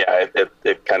 Yeah,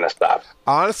 it kind of stopped.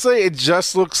 Honestly, it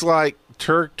just looks like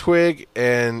Turtwig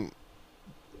and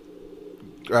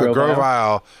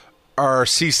Grovyle are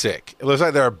seasick. It looks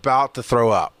like they're about to throw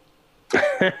up.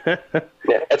 Yeah,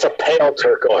 it's a pale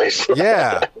turquoise.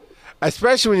 Yeah,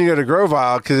 especially when you go to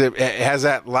Grovyle because it has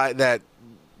that light, that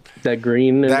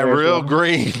green, that real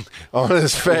green on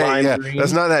his face. Yeah, green.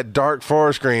 That's not that dark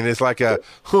forest green. It's like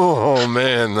oh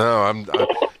man, no,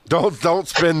 don't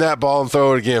spin that ball and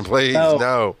throw it again, please. Oh,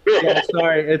 no. Yeah,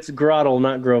 sorry, it's Grotle,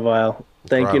 not Grovyle.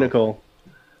 Thank you, Nicole.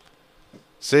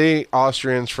 See,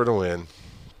 Austrians for the win.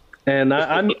 And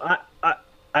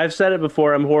I've said it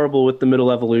before. I'm horrible with the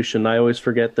middle evolution. I always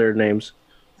forget their names.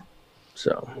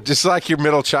 So just like your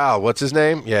middle child, what's his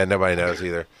name? Yeah, nobody knows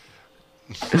either.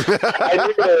 I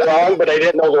knew they were wrong, but I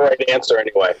didn't know the right answer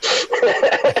anyway.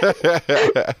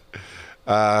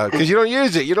 Because you don't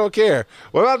use it, you don't care.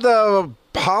 What about the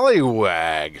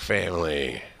Poliwag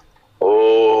family?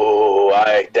 Oh,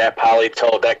 that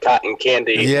Politoed, that cotton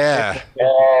candy. Yeah.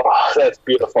 Oh, that's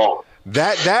beautiful.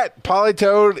 That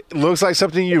Politoed looks like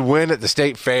something you win at the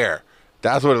state fair.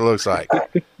 That's what it looks like.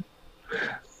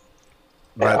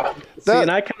 But and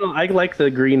I like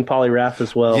the green Poliwrath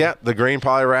as well. Yeah, the green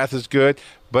Poliwrath is good,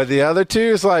 but the other two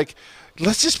is like,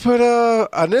 let's just put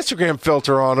an Instagram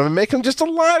filter on them and make them just a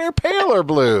lighter, paler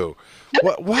blue.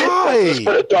 Why? Just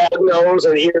put a dog nose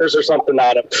and ears or something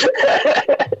on them.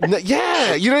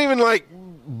 Yeah, you don't even like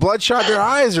bloodshot their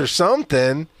eyes or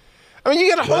something. I mean,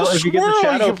 you got a whole swirl you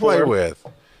can play with.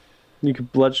 You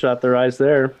could bloodshot their eyes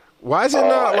there. Why is it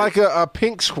not like a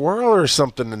pink swirl or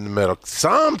something in the middle?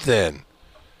 Something.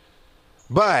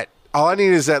 But all I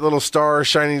need is that little star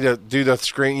shining to do the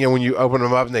screen. You know, when you open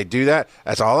them up and they do that,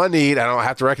 that's all I need. I don't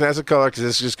have to recognize the color because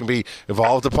this is just going to be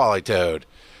evolved to Politoed.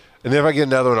 And then if I get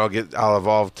another one, I'll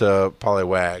evolve to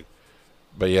Poliwag.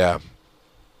 But yeah.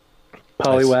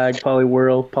 Poliwag,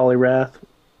 Poliwhirl, Poliwrath,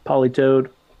 Politoed.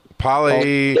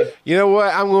 You know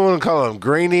what? I'm going to call them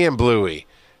Greeny and Bluey.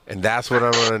 And that's what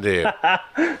I'm going to do.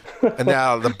 And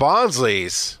now the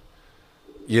Bonsleys,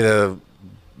 you know,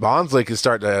 Bonsly can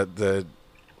start the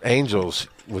Angels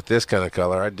with this kind of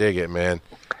color. I dig it, man.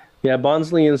 Yeah,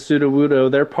 Bonsly and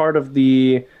Sudowoodo, they're part of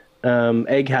the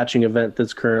egg hatching event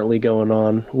that's currently going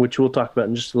on, which we'll talk about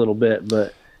in just a little bit.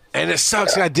 And it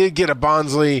sucks. I did get a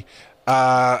Bonsly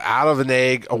out of an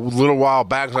egg a little while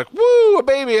back. I was like, woo, a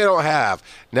baby I don't have.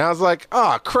 Now it's like,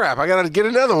 oh, crap, I got to get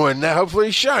another one. Now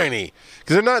hopefully shiny.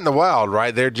 Because they're not in the wild,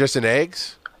 right? They're just in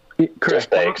eggs?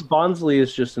 Correct. Bonsly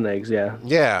is just in eggs, yeah.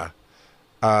 Yeah.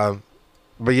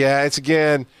 But yeah, it's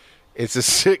a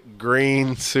sick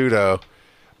green pseudo.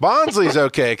 Bonsly's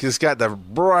okay because it's got the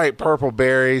bright purple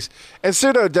berries. And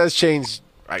pseudo does change.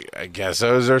 I guess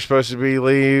those are supposed to be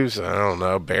leaves. I don't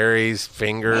know. Berries,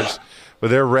 fingers.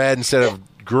 But they're red instead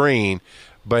of green.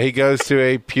 But he goes to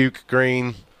a puke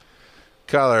green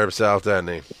color himself, doesn't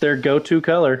he? Their go-to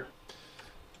color.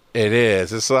 It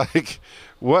is. It's like,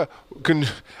 what?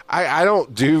 I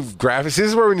don't do graphics. This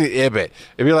is where we need Ibit.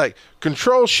 It'd be like,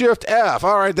 Control-Shift-F.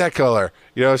 All right, that color.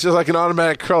 You know, it's just like an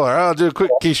automatic color. I'll do a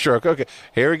quick keystroke. Okay,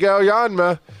 here we go,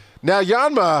 Yanma. Now,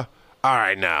 Yanma. All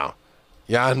right, now.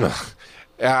 Yanma.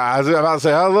 I was about to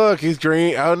say, oh, look, he's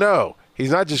green. Oh, no.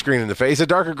 He's not just green in the face. He's a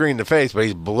darker green in the face, but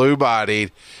he's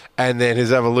blue-bodied. And then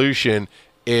his evolution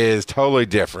is totally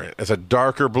different. It's a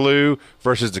darker blue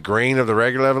versus the green of the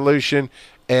regular evolution,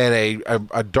 and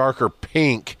a darker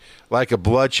pink, like a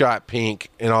bloodshot pink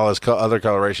in all his other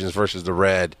colorations versus the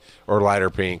red or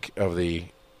lighter pink of the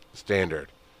standard.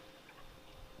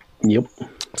 Yep.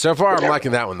 So far, I'm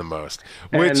liking that one the most.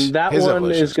 And that one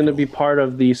is going to be part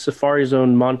of the Safari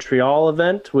Zone Montreal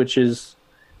event, which is,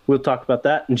 we'll talk about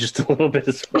that in just a little bit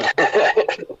as well.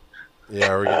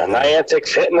 Yeah, we're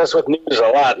Niantic's hitting us with news a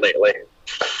lot lately.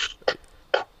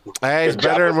 Hey, it's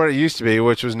better than what it used to be,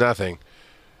 which was nothing.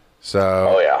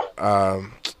 So,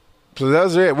 so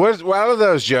those are it. Out of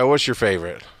those, Joe, what's your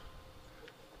favorite?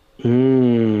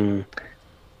 Probably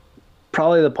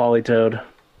the Politoed.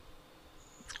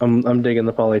 I'm digging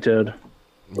the Politoed.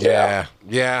 Yeah.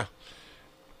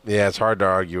 It's hard to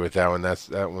argue with that one.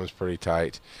 That one's pretty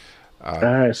tight. All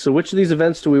right. So, which of these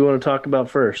events do we want to talk about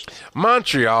first?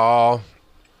 Montreal.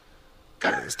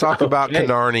 Let's talk about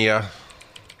Canarnia.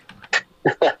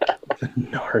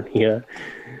 Narnia.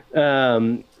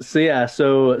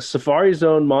 So Safari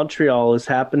Zone Montreal is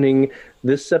happening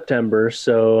this September.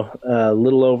 So a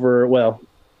little over,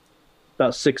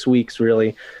 about 6 weeks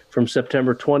really, from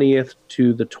September 20th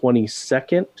to the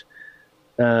 22nd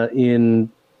in,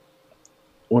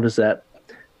 what is that?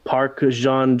 Parc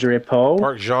Jean Drapeau.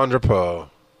 Parc Jean Drapeau.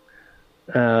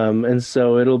 And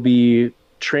so it'll be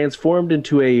transformed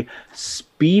into a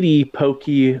speedy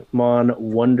Pokemon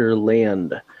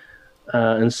Wonderland.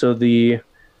 And so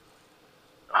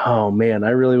oh man, I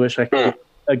really wish I could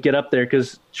get up there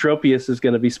because Tropius is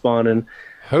going to be spawning.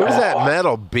 Who's that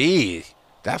metal bee?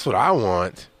 That's what I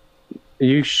want.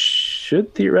 You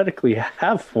should theoretically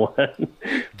have one.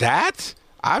 That?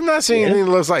 I've not seen anything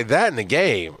that looks like that in the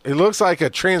game. It looks like a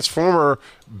Transformer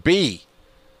bee.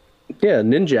 Yeah,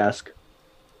 Ninjask.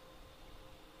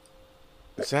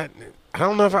 Is that? I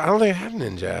don't think I have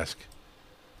Ninjask.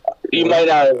 You might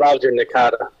not have evolved your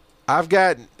Nikata. I've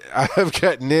got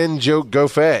Ninja Go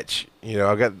Fetch. You know,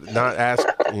 I've got not ask.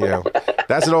 You know,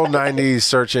 that's an old '90s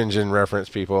search engine reference.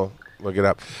 People look it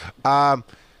up.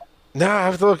 No, I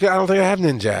have to look. I don't think I have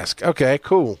Ninjask. Okay,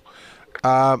 cool.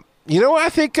 You know what? I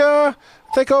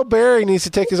think old Barry needs to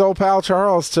take his old pal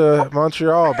Charles to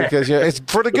Montreal because it's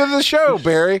for the good of the show,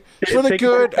 Barry. It's for the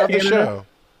good of the show.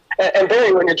 And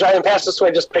Barry, when you're driving past this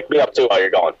way, just pick me up too while you're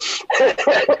going.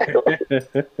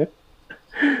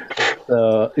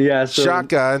 So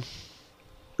Shotgun.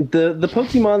 The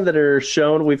Pokemon that are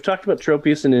shown, we've talked about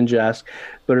Tropius and Ninjask,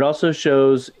 but it also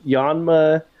shows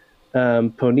Yanma,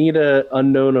 Ponyta,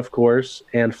 Unknown, of course,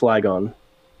 and Flygon.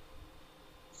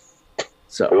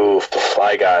 So, ooh,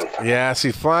 Flygon. Yeah, see,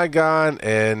 Flygon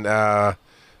and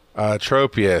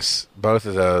Tropius, both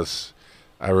of those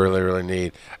I really, really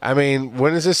need. I mean,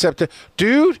 when is this September?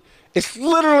 Dude, it's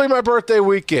literally my birthday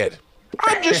weekend.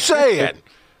 I'm just saying.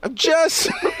 I'm just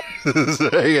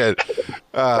saying.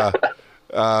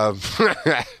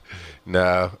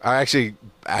 No, I think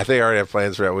I already have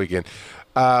plans for that weekend.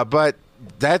 But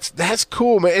that's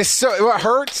cool, man. It's so what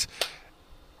hurts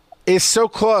is so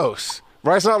close,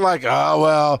 Right? It's not like, oh,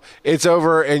 well, it's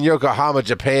over in Yokohama,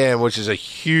 Japan, which is a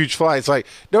huge flight. It's like,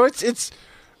 no, it's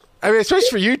I mean, especially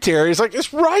for you, Terry, it's like,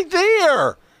 it's right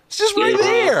there. It's just right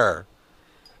there.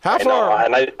 How far? I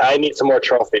know, and I need some more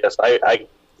trophies. I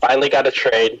finally got a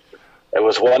trade. It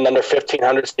was one under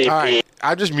 1,500 CP. All right,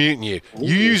 I'm just muting you.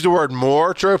 You use the word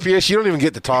more, Tropius. You don't even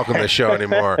get to talk on this show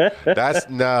anymore.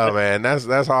 No, man.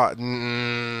 That's hot.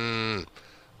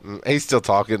 He's still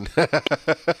talking. It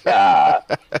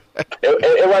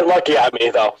went lucky on me,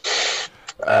 though.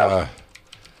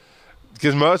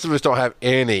 Because most of us don't have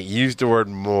any. Use the word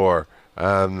more.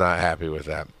 I'm not happy with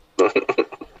that.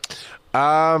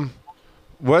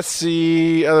 What's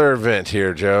the other event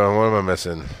here, Joe? What am I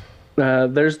missing?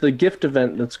 There's the gift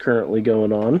event that's currently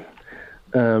going on,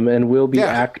 and will be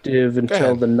active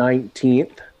until the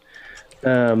 19th.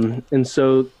 And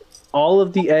so all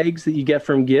of the eggs that you get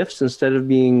from gifts, instead of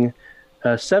being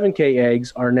 7K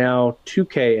eggs, are now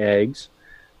 2K eggs.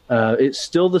 It's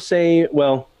still the same.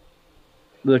 Well,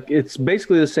 it's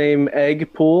basically the same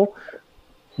egg pool,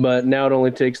 but now it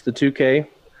only takes the 2K.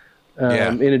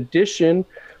 In addition,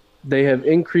 they have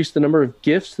increased the number of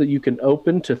gifts that you can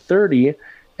open to 30,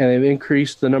 and they've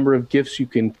increased the number of gifts you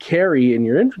can carry in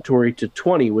your inventory to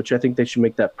 20, which I think they should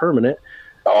make that permanent.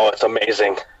 Oh, it's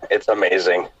amazing. It's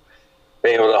amazing.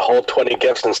 Being able to hold 20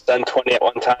 gifts and send 20 at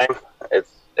one time,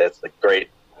 it's great.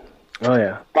 Oh,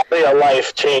 yeah. Probably a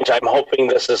life change. I'm hoping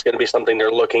this is going to be something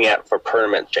they're looking at for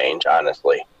permanent change,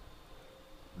 honestly.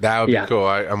 That would be cool.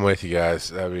 I'm with you guys.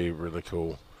 That would be really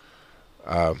cool.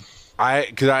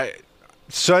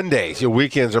 Sundays,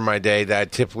 weekends are my day that I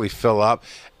typically fill up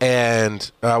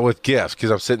and with gifts, because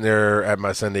I'm sitting there at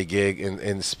my Sunday gig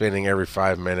and spending every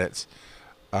 5 minutes.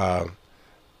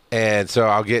 And so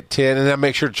I'll get 10, and I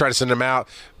make sure to try to send them out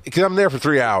because I'm there for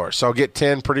 3 hours. So I'll get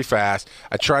 10 pretty fast.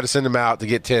 I try to send them out to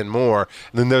get 10 more,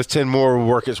 and then those 10 more will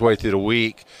work its way through the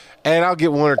week. And I'll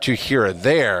get 1 or 2 here or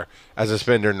there as I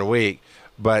spend during the week.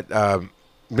 But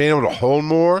being able to hold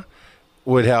more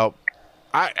would help.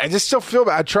 I just still feel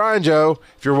bad. I'm trying, Joe.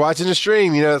 If you're watching the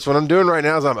stream, that's what I'm doing right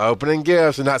now is I'm opening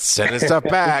gifts and not sending stuff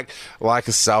back like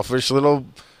a selfish little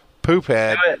poop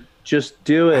head. Just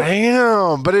do it. I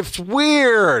am, but it's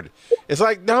weird. It's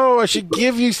like, no, I should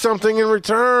give you something in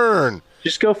return.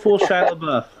 Just go full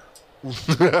Shia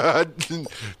LaBeouf.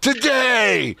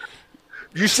 Today!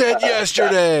 You said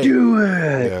yesterday. Do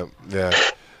it. Yeah.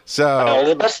 So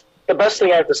the best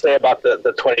thing I have to say about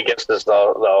the 20 gifts is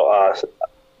though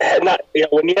not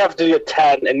when you have to do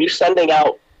 10 and you're sending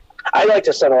out. I like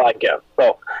to send a lot of gifts.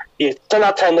 So you send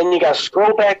out 10, then you got to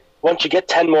scroll back once you get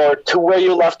 10 more to where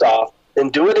you left off. Then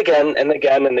do it again and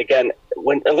again and again.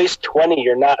 When at least 20,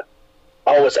 you're not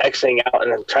always Xing out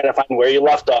and then trying to find where you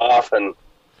left off. And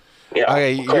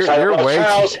okay, of course, you're way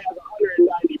Charles has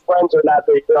 190 friends or not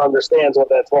that he understands what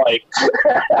that's like.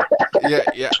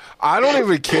 Yeah. I don't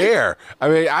even care. I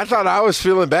mean, I thought I was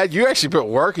feeling bad. You actually put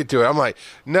work into it. I'm like,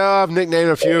 no, I've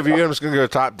nicknamed a few of you. I'm just going to go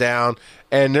top down.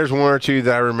 And there's 1 or 2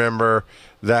 that I remember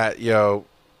that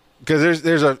because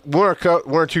there's one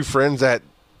or two friends that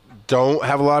don't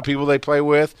have a lot of people they play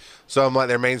with, so I'm like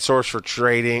their main source for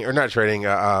trading, or not trading,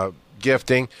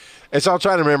 gifting. And so I'll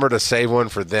try to remember to save one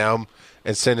for them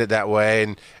and send it that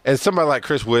way. And somebody like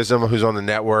Chris Wisdom, who's on the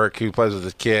network, who plays with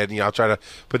his kid, I'll try to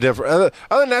put them for other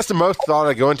than that's the most thought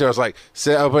I go into. I was like,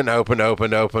 open,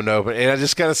 and I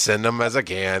just kind of send them as I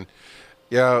can.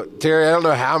 Terry, I don't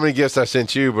know how many gifts I've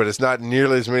sent you, but it's not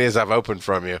nearly as many as I've opened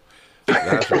from you.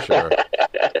 That's for sure.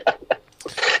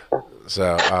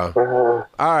 So,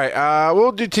 all right,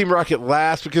 we'll do Team Rocket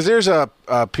last because there's a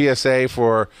PSA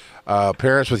for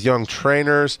parents with young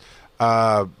trainers.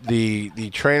 The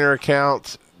trainer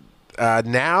account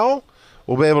now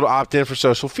will be able to opt in for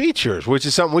social features, which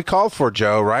is something we called for,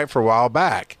 Joe, right, for a while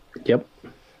back. Yep.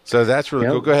 So that's really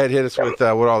cool. Go ahead, hit us with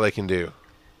what all they can do.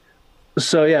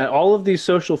 So, all of these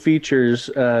social features,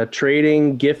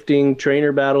 trading, gifting,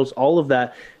 trainer battles, all of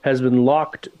that has been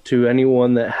locked to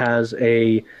anyone that has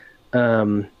a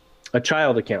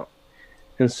child account.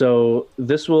 And so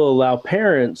this will allow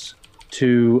parents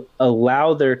to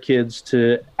allow their kids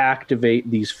to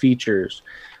activate these features,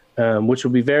 which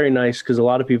will be very nice because a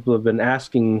lot of people have been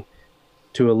asking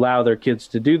to allow their kids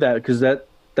to do that because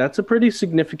that's a pretty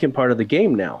significant part of the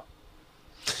game now.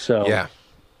 So yeah.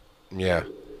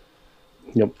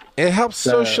 Yep. It helps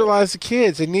socialize the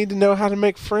kids. They need to know how to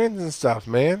make friends and stuff,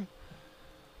 man.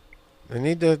 They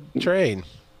need to trade.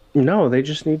 No, they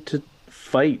just need to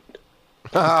fight.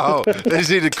 Oh, they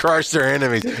just need to crush their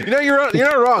enemies. You're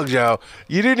not wrong, Joe.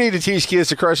 You do need to teach kids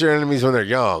to crush their enemies when they're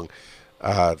young.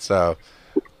 So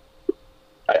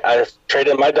I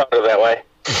traded my daughter that way.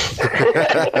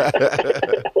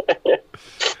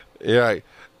 Yeah.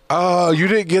 Oh, you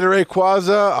didn't get a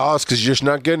Rayquaza? Oh, it's because you're just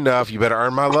not good enough. You better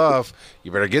earn my love. You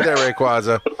better get that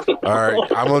Rayquaza. All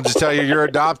right, I'm going to just tell you you're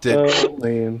adopted. Oh,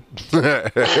 man.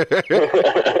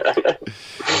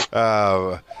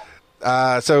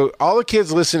 So all the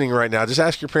kids listening right now, just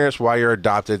ask your parents why you're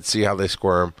adopted, see how they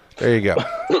squirm. There you go.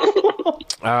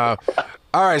 All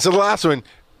right, so the last one.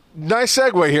 Nice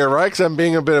segue here, right? Because I'm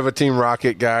being a bit of a Team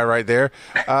Rocket guy right there.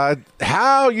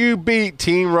 How you beat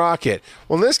Team Rocket?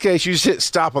 Well, in this case, you just hit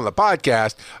stop on the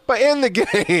podcast, but in the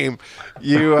game,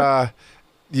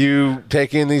 you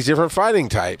take in these different fighting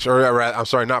types, or I'm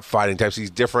sorry, not fighting types,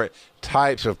 these different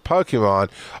types of Pokemon.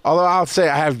 Although I'll say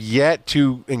I have yet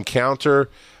to encounter,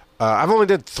 I've only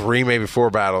done 3, maybe 4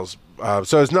 battles,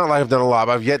 so it's not like I've done a lot,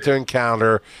 but I've yet to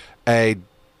encounter a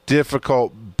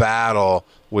difficult battle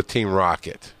with Team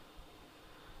Rocket.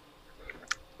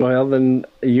 Well, then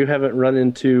you haven't run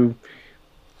into.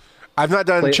 I've not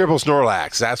done triple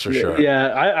Snorlax, that's for sure.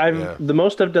 Yeah, the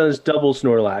most I've done is double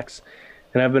Snorlax,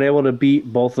 and I've been able to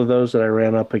beat both of those that I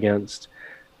ran up against.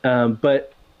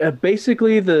 But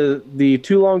basically, the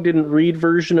Too Long Didn't Read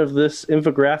version of this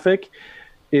infographic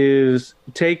is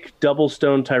take Double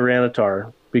Stone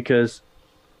Tyranitar, because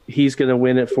he's going to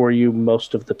win it for you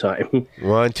most of the time.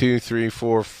 1, 2, 3,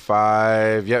 4,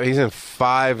 5. Yeah, he's in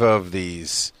 5 of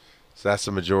these. So that's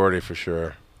the majority for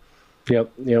sure.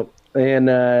 Yep. And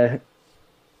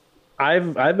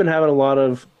I've been having a lot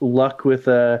of luck with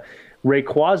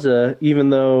Rayquaza, even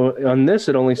though on this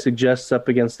it only suggests up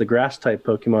against the grass type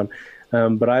Pokemon.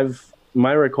 But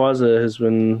my Rayquaza has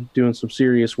been doing some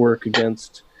serious work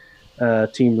against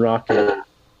Team Rocket.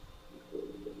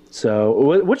 So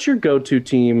what's your go-to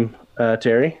team,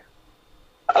 Terry?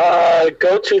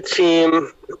 Go-to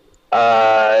team.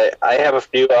 I have a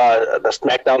few. The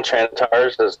SmackDown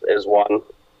Tranitars is one.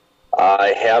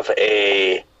 I have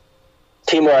a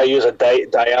team where I use a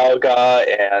Dialga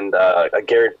and a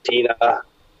Giratina,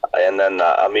 and then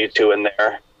a Mewtwo in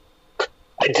there.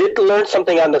 I did learn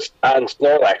something on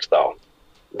Snorlax, though.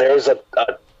 There's a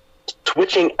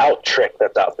twitching out trick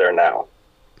that's out there now.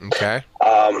 Okay.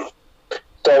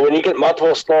 So when you get multiple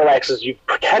Snorlaxes, you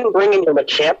can bring in your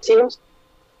Machamp teams.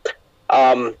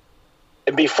 And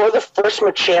before the first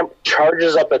Machamp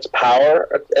charges up its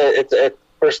power, its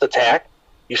first attack,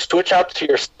 you switch out to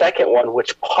your second one,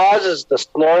 which pauses the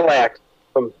Snorlax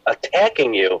from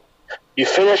attacking you. You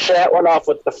finish that one off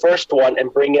with the first one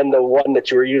and bring in the one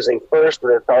that you were using first, but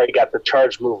it's already got the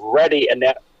charge move ready, and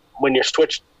that when you're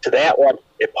switched to that one,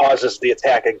 it pauses the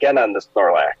attack again on the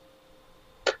Snorlax.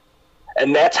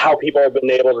 And that's how people have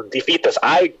been able to defeat this.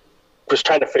 I was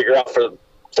trying to figure out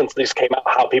since these came out,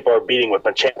 how people are beating with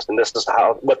Machamps, and this is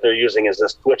what they're using is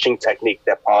this switching technique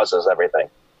that pauses everything.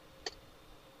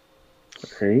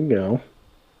 There you go.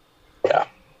 Yeah.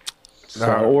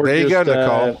 Or there you go,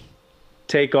 Nicole.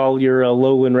 Take all your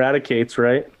Alolan Raticates,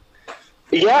 right?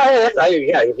 Yeah,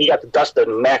 if you got the dust to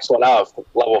max one out,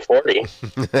 level 40.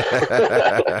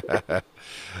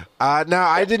 Now,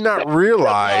 I did not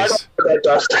realize.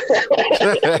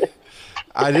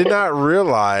 I did not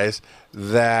realize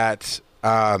that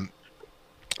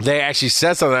they actually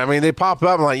said something. I mean, they pop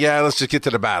up and like, yeah, let's just get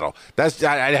to the battle. I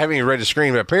haven't even read the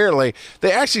screen, but apparently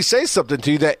they actually say something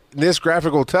to you that this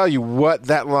graphic will tell you what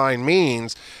that line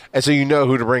means, and so you know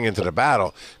who to bring into the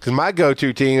battle. Because my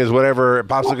go-to team is whatever it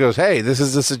pops up goes, hey, this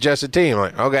is the suggested team. I'm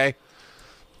like, okay,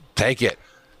 take it.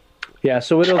 Yeah,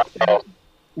 so it'll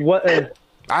what.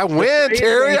 I win,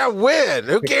 Terry. I win.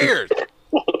 Who cares?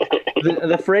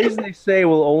 The phrase they say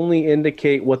will only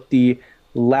indicate what the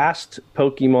last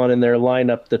Pokemon in their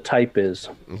lineup the type is.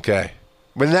 Okay.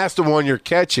 But that's the one you're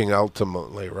catching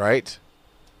ultimately, right?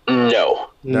 No.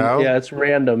 Yeah, it's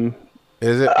random.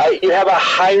 Is it? You have a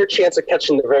higher chance of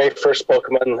catching the very first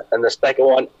Pokemon and the second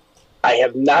one. I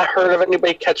have not heard of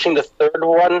anybody catching the third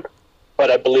one,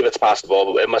 but I believe it's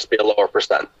possible. It must be a lower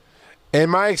percent. In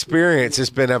my experience, it's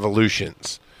been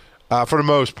evolutions for the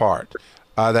most part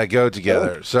that go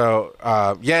together. So,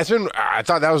 it's been. I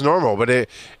thought that was normal, but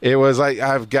it was like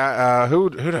I've got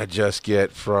who did I just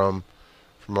get from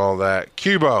all that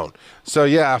Cubone. So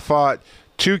yeah, I fought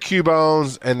 2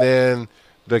 Cubones and then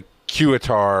the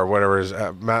Cuitar or whatever is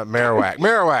Marowak.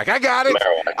 Marowak, I got it.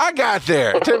 Marowak. I got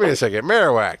there. It took me a second.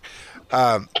 Marowak.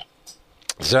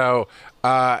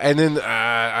 And then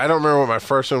I don't remember what my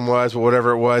first one was, but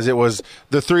whatever it was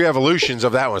the 3 evolutions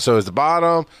of that one. So it was the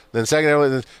bottom, then second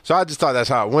evolution. So I just thought that's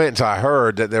how it went until I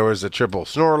heard that there was a triple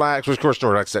Snorlax, which of course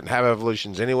Snorlax didn't have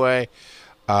evolutions anyway.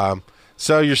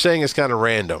 So you're saying it's kind of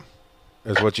random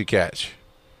is what you catch.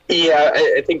 Yeah,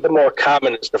 I think the more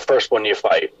common is the first one you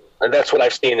fight. And that's what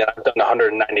I've seen. I've done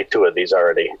 192 of these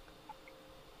already.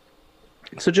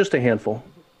 So just a handful.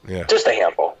 Yeah. Just a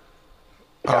handful.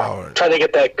 Oh. Trying to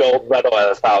get that gold medal at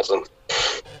 1,000.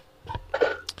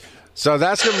 So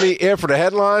that's going to be it for the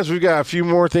headlines. We've got a few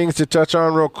more things to touch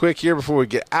on real quick here before we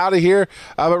get out of here.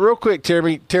 But real quick,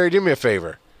 Terry, do me a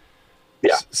favor.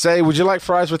 Yeah. Say, would you like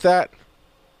fries with that?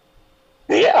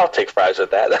 Yeah, I'll take fries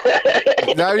with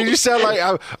that. Now, you just sound like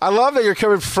I love that you're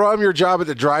coming from your job at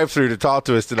the drive-thru to talk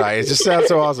to us tonight. It just sounds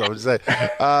so awesome. Just like,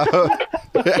 I've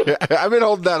been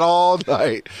holding that all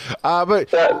night.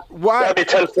 But why? That'd be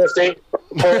 10:50.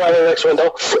 Pull out the next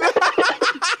window.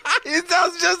 It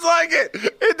sounds just like it.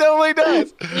 It totally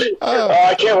does.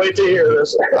 I can't wait to hear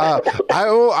this.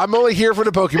 I'm only here for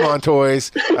the Pokemon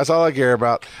toys. That's all I care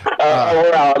about.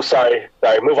 We're out. I'm sorry.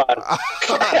 Sorry, move on.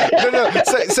 No.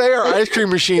 Say our ice cream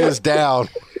machine is down.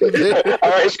 Our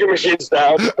ice cream machine's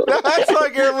down. That's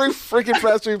like every freaking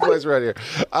fast food place right here.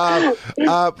 But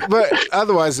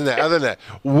other than that,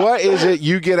 what is it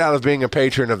you get out of being a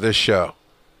patron of this show?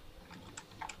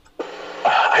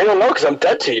 I don't know because I'm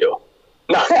dead to you.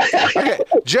 No. Okay,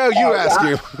 Joe, you ask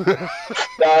you.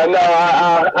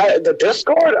 The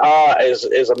Discord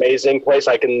is amazing place.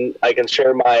 I can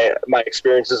share my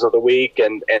experiences of the week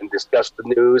and discuss the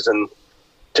news and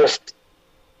just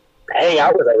hang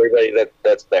out with everybody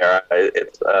that's there. I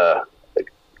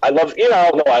love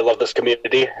I love this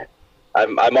community.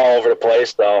 I'm all over the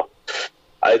place, so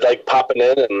I like popping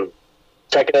in and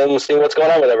checking in and seeing what's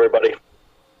going on with everybody.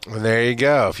 Well, there you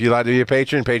go. If you'd like to be a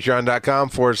patron,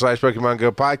 patreon.com/Pokemon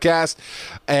Go podcast.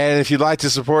 And if you'd like to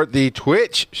support the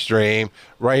Twitch stream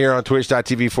right here on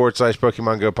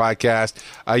twitch.tv/Pokemon Go podcast,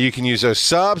 you can use those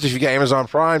subs. If you got Amazon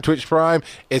Prime, Twitch Prime,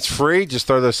 it's free. Just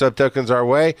throw those sub tokens our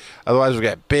way. Otherwise, we've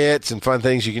got bits and fun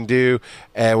things you can do,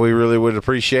 and we really would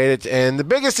appreciate it. And the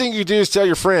biggest thing you do is tell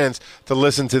your friends to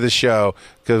listen to the show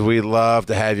because we'd love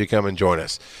to have you come and join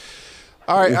us.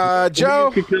 All right,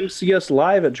 Joe. You could come see us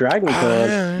live at DragonCon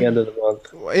at the end of the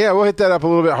month. Yeah, we'll hit that up a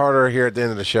little bit harder here at the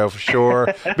end of the show for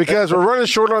sure because we're running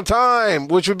short on time,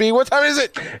 which would be, what time is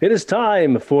it? It is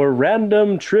time for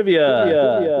random trivia.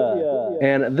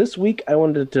 And this week I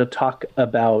wanted to talk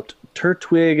about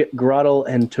Turtwig, Grotle,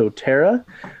 and Totera.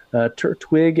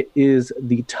 Turtwig is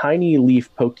the tiny leaf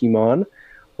Pokemon,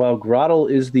 while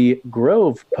Grotle is the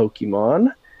grove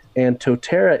Pokemon, and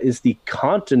Totera is the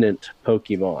continent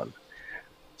Pokemon.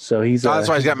 So that's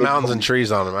why he's got mountains and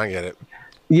trees on him. I get it.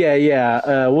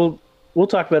 Yeah. We'll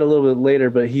talk about it a little bit later,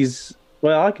 but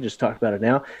I can just talk about it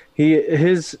now.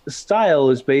 His style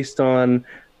is based on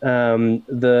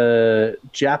the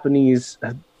Japanese.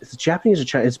 Is it Japanese or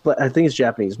Chinese? I think it's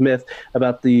Japanese myth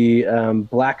about the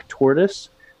black tortoise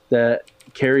that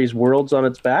carries worlds on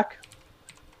its back,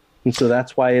 and so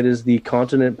that's why it is the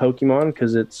continent Pokemon,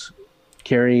 because it's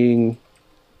carrying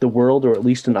the world, or at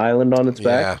least an island, on its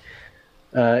back.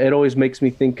 It always makes me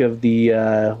think of the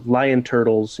lion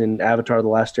turtles in Avatar: The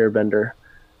Last Airbender.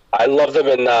 I love them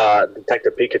in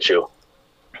Detective Pikachu.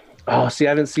 Oh, see, I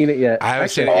haven't seen it yet. I haven't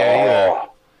seen it yet either.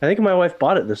 I think my wife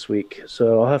bought it this week,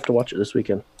 so I'll have to watch it this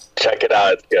weekend. Check it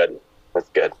out. It's good. It's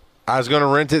good. I was going to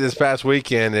rent it this past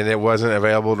weekend, and it wasn't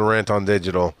available to rent on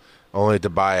digital, only to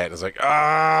buy it. It's like,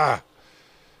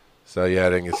 So, yeah, I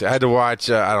didn't get to see. I had to watch,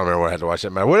 I don't remember what I had to watch.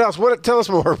 That matter. What else? Tell us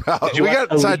more about it. We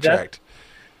got sidetracked.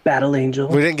 Battle Angel.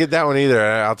 We didn't get that one either.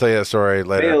 I'll tell you that story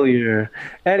later. Failure.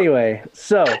 Anyway,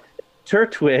 so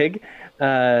Turtwig,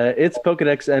 its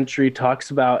Pokedex entry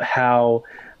talks about how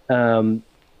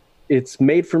it's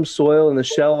made from soil and the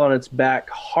shell on its back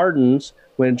hardens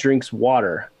when it drinks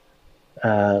water.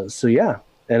 So yeah,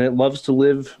 and it loves to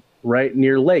live right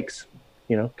near lakes,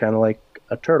 kind of like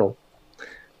a turtle,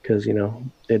 because,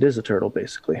 it is a turtle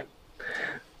basically.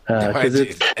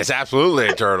 It's absolutely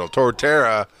a turtle.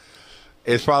 Torterra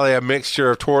is probably a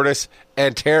mixture of tortoise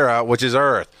and terra, which is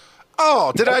earth.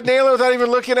 Oh, did I nail it without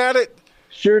even looking at it?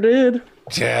 Sure did.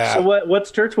 Yeah. So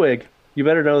what's Turtwig? You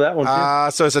better know that one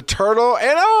too. So it's a turtle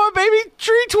and a baby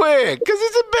tree twig, because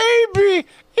it's a baby.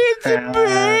 It's a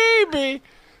baby.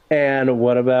 And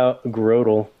what about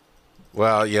Grotle?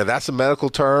 Well, yeah, that's a medical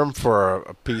term for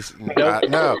a piece.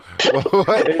 No.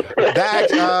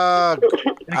 That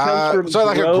so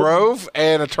like a grove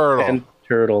and a turtle. And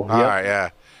turtle. All right, yeah.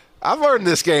 I've learned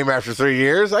this game after 3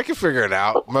 years. I can figure it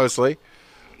out, mostly.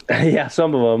 Yeah,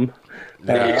 some of them.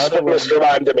 Mr.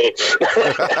 Mime to me.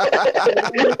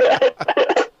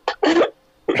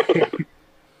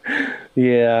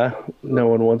 Yeah, no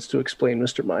one wants to explain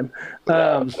Mr. Mime.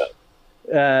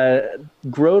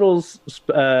 Grotle's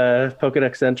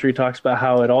Pokedex entry talks about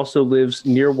how it also lives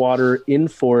near water in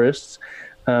forests,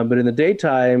 but in the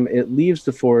daytime, it leaves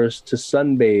the forest to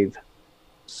sunbathe.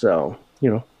 So,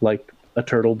 like a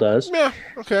turtle does. Yeah,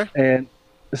 okay. And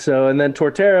So, and then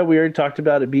Torterra, we already talked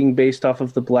about it being based off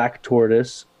of the black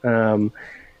tortoise.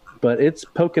 But its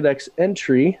Pokedex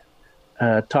entry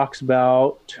talks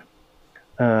about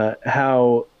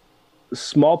how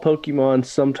small Pokemon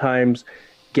sometimes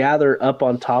gather up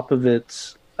on top of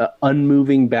its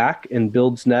unmoving back and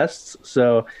builds nests.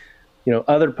 So,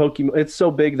 other Pokemon, it's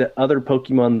so big that other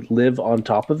Pokemon live on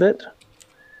top of it.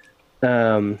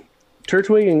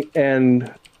 Turtwig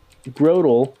and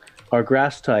Grotle are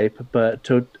grass type, but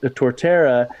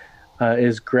Torterra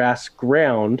is grass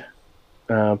ground,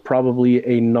 probably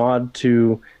a nod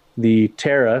to the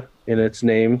Terra in its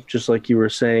name, just like you were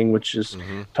saying, which is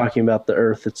talking about the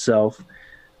earth itself.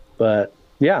 But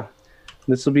yeah,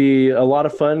 this will be a lot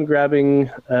of fun grabbing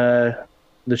the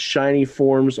shiny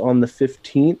forms on the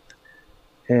 15th,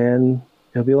 and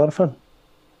it'll be a lot of fun.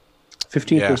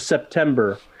 15th of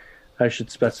September, I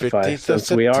should specify, since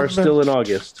we are still in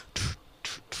August.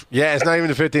 Yeah, it's not even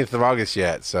the 15th of August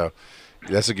yet, so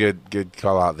that's a good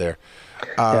call out there.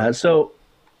 So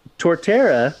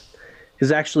Torterra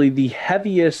is actually the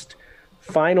heaviest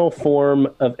final form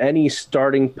of any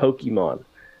starting Pokemon,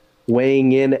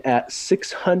 weighing in at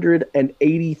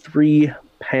 683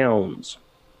 pounds.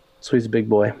 So he's a big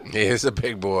boy. He is a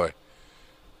big boy.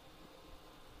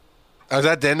 Oh, is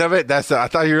that the end of it? I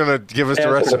thought you were going to give us the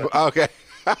rest of it. Okay.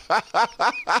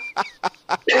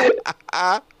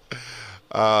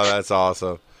 Oh, that's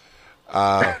awesome.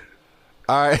 All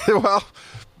right. Well,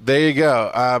 there you go.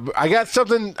 I do have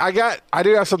something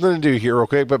to do here real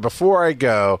quick, but before I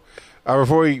go,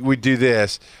 before we do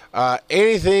this,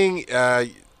 anything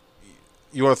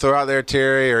you want to throw out there,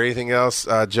 Terry, or anything else,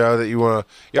 Joe, that you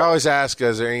always ask,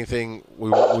 is there anything we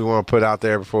want to put out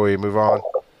there before we move on?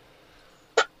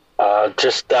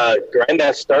 Just grind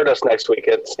that Stardust next week.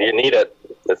 You need it.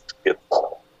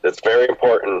 It's very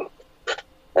important.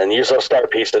 And use those star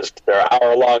pieces. They're an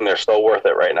hour long. They're still worth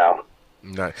it right now.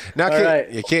 No. You can't use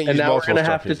multiple star pieces. And now we're going to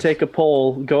have to take a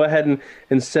poll. Go ahead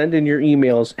and send in your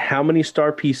emails. How many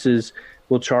star pieces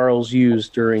will Charles use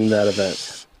during that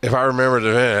event? If I remember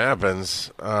the event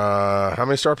happens, how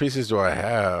many star pieces do I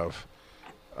have?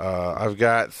 I've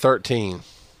got 13.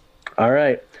 All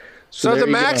right. So the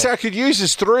max I could use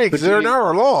is 3 because they're an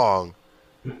hour long.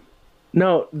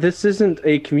 No, this isn't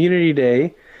a community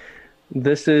day.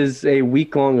 This is a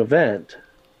week-long event.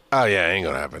 Oh, yeah, it ain't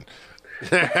going to happen.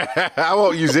 I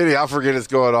won't use any. I'll forget it's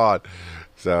going on.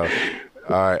 So,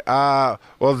 all right.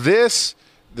 Well, this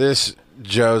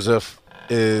Joseph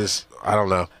is, I don't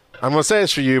know. I'm going to say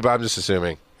it's for you, but I'm just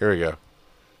assuming. Here we go.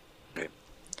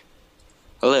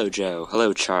 Hello, Joe.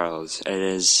 Hello, Charles. It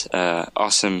is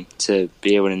awesome to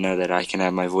be able to know that I can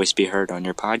have my voice be heard on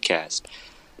your podcast.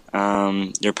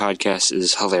 Your podcast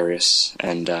is hilarious,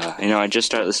 and I just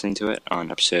started listening to it on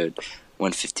episode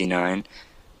 159.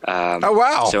 Oh,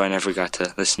 wow. So I never got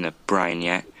to listen to Brian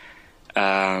yet.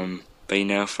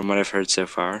 But, from what I've heard so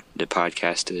far, the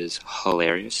podcast is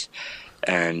hilarious,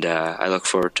 and I look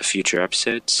forward to future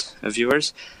episodes of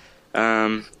yours.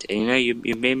 And,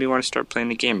 you made me want to start playing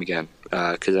the game again,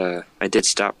 because I did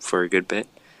stop for a good bit.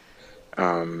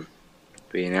 But,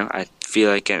 I feel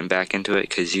like getting back into it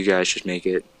because you guys just make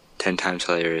it 10 times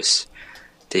hilarious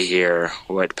to hear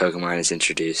what Pokemon is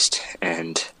introduced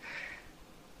and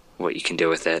what you can do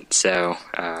with it. So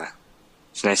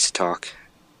it's nice to talk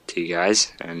to you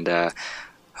guys, and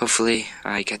hopefully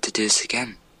I get to do this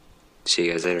again. See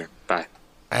you guys later. Bye.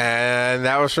 And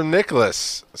that was from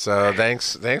Nicholas. So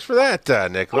thanks for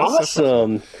that, Nicholas.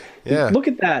 Awesome. Yeah. Look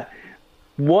at that.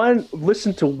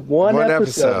 Listen to one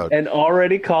episode and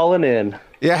already calling in.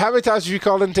 Yeah, how many times have you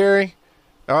called in, Terry?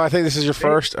 Oh, I think this is your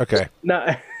first. Okay. No,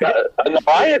 I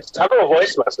had several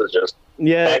voice messages.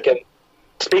 Yeah. Back in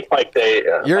Speak Pipe Day.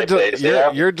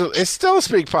 It's still a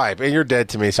Speak Pipe, and you're dead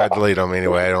to me, so I delete them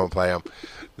anyway. I don't play them.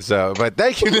 So, but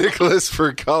thank you, Nicholas,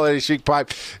 for calling it Speak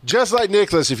Pipe. Just like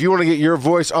Nicholas, if you want to get your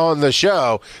voice on the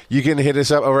show, you can hit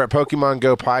us up over at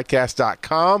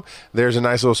PokemonGoPodcast.com. There's a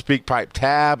nice little Speak Pipe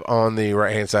tab on the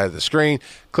right-hand side of the screen.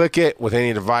 Click it with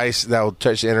any device that will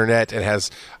touch the internet. It has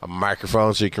a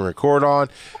microphone so you can record on.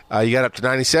 You got up to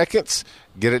 90 seconds.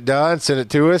 Get it done, send it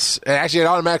to us. And actually, it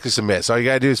automatically submits. So all you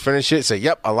got to do is finish it, say,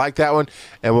 yep, I like that one,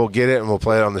 and we'll get it, and we'll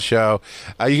play it on the show.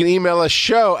 You can email us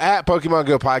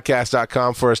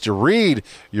show@PokemonGoPodcast.com for us to read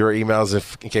your emails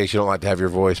in case you don't like to have your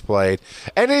voice played.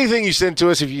 And anything you send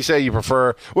to us, if you say you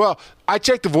prefer, well, I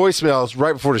check the voicemails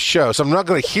right before the show, so I'm not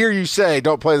going to hear you say,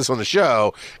 don't play this on the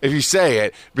show if you say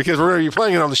it, because we're going to be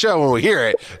playing it on the show when we hear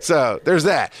it. So there's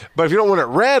that. But if you don't want it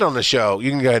read on the show, you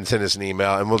can go ahead and send us an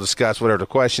email, and we'll discuss whatever the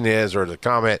question is or the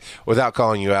comment without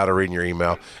calling you out or reading your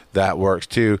email. That works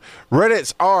too.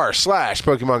 Reddit's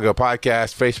r/Pokemon Go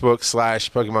Podcast, Facebook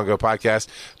 /Pokemon Go Podcast,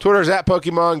 Twitter's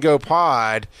 @Pokemon Go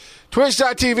Pod,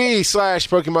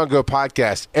 Twitch.tv/Pokemon Go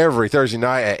Podcast every Thursday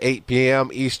night at 8 p.m.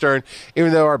 Eastern,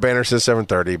 even though our banner says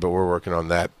 7:30, but we're working on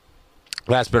that.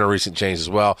 That's been a recent change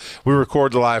as well. We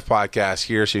record the live podcast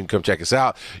here, so you can come check us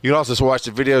out. You can also watch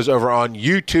the videos over on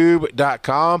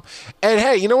YouTube.com. And,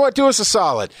 hey, you know what? Do us a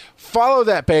solid. Follow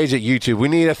that page at YouTube. We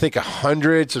need, I think,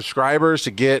 100 subscribers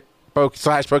to get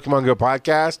 /Pokemon Go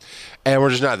Podcast, and we're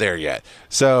just not there yet.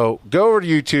 So go over to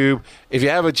YouTube. If you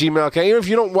have a Gmail account, even if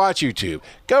you don't watch YouTube,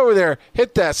 go over there,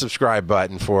 hit that subscribe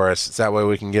button for us. That way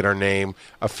we can get our name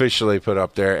officially put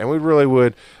up there, and we really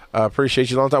would appreciate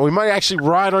you a long time. We might actually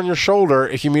ride on your shoulder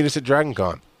if you meet us at Dragon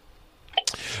Con.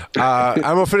 I'm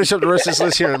going to finish up the rest of this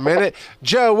list here in a minute.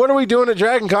 Joe, what are we doing at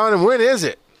Dragon Con, and when is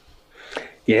it?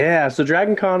 Yeah, so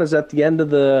Dragon Con is at the end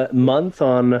of the month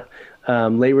on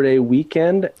Labor Day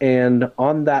weekend, and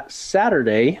on that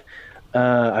Saturday,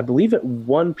 I believe at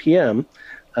 1 p.m.,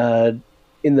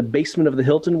 in the basement of the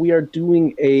Hilton, we are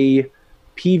doing a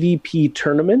PvP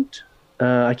tournament.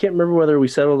 I can't remember whether we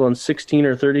settled on 16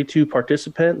 or 32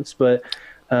 participants, but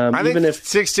I think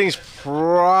 16 is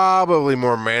probably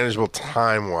more manageable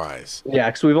time-wise. Yeah,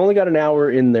 because we've only got an hour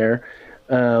in there.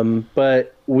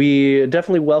 But we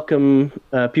definitely welcome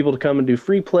people to come and do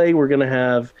free play. We're going to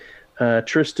have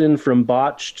Tristan from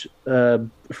Botched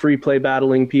free play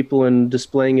battling people and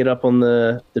displaying it up on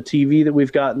the TV that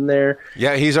we've got in there.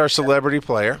 Yeah, he's our celebrity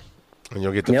player, and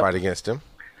you'll get to fight against him.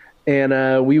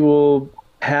 And we will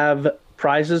have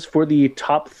prizes for the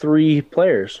top 3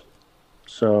 players.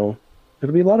 So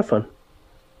it'll be a lot of fun.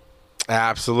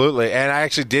 Absolutely. And I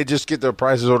actually did just get the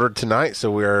prizes ordered tonight,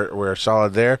 so we're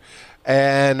solid there.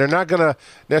 And they're not going to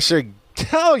necessarily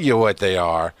tell you what they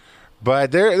are,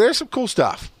 but there's some cool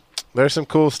stuff. There's some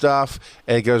cool stuff,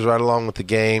 and it goes right along with the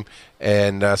game.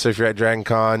 And so if you're at Dragon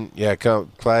Con,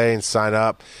 come play and sign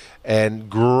up. And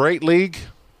Great League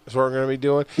is what we're going to be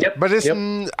doing. Yep. But it's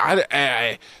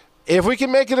if we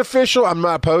can make it official, I'm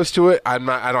not opposed to it. I don't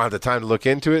have the time to look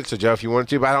into it. So, Joe, if you wanted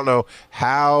to, but I don't know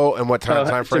how and what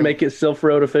time frame. To make it Sylph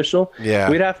Road official? Yeah.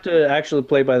 We'd have to actually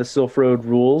play by the Sylph Road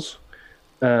rules.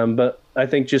 But I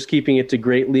think just keeping it to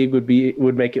Great League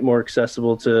would make it more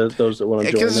accessible to those that want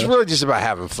to join. Because it's really just about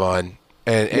having fun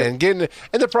and getting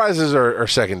and the prizes are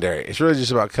secondary. It's really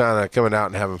just about kind of coming out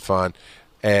and having fun,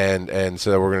 and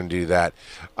so we're going to do that.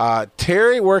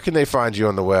 Terry, where can they find you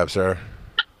on the web, sir?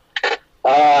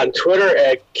 On Twitter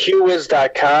at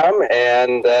qwiz.com,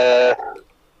 and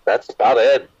that's about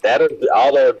it. That is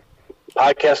all the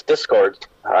podcast Discords.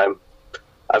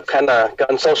 I've kind of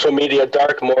gone social media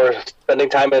dark more, spending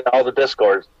time in all the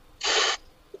Discords.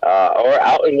 Or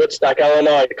out in Woodstock,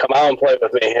 Illinois, come out and play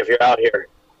with me if you're out here.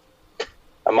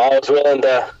 I'm always willing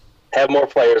to have more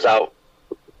players out.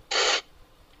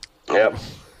 Yep.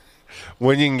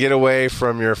 When you can get away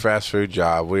from your fast food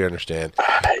job, we understand.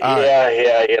 Yeah,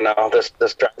 this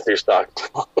drive-through sucks.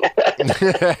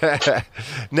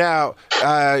 Now,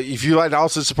 if you'd like to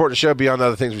also support the show beyond the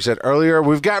other things we said earlier,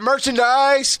 we've got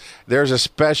merchandise. There's a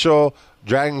special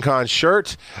Dragon Con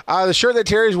shirt. The shirt that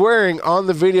Terry's wearing on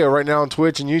the video right now on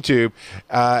Twitch and YouTube,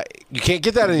 you can't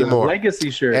get that anymore. It's a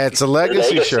legacy shirt. It's a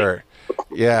legacy shirt.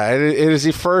 Yeah, it is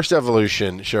the first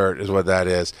Evolution shirt is what that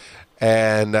is.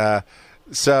 And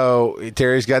so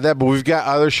Terry's got that, but we've got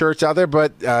other shirts out there,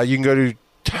 but you can go to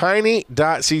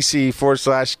tiny.cc/G,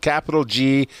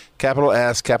 capital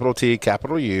S, capital T,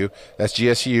 capital U. That's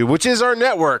GSU, which is our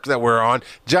network that we're on.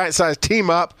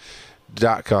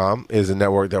 GiantSizeTeamUp.com is the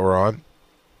network that we're on.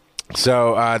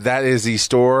 So that is the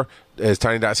store, is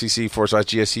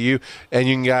tiny.cc/GSU. And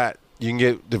you can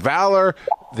get the Valor,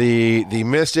 the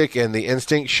Mystic, and the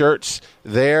Instinct shirts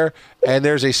there. And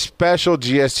there's a special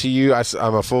GSTU.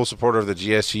 I'm a full supporter of the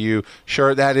GSTU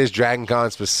shirt. That is Dragon Con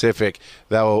specific.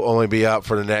 That will only be up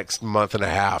for the next month and a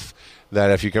half. That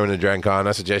if you come into Dragon Con,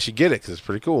 I suggest you get it because it's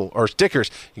pretty cool. Or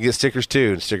stickers. You get stickers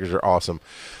too, and stickers are awesome.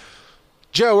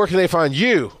 Joe, where can they find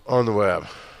you on the web?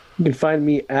 You can find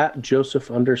me at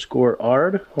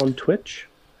Joseph_Ard on Twitch.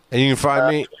 And you can find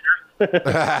me.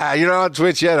 You're not on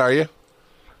Twitch yet, are you?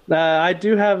 I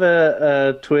do have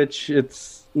a Twitch.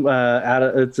 It's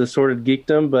Assorted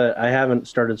Geekdom, but I haven't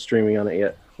started streaming on it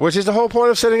yet. Which is the whole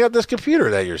point of setting up this computer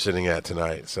that you're sitting at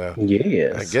tonight. So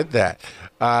Yes. I get that.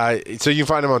 So you can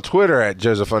find him on Twitter at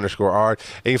Joseph_Ard.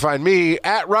 And you can find me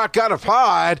at Rock God of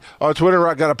Pod on Twitter,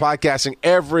 Rock God of Podcasting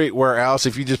everywhere else.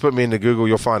 If you just put me into Google,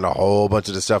 you'll find a whole bunch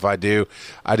of the stuff I do.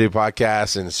 I do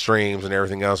podcasts and streams and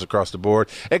everything else across the board,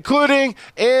 including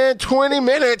in 20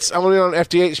 minutes. I'm going to be on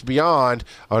FTH Beyond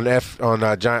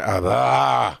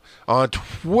on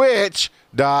Twitch.tv.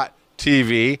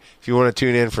 If you want to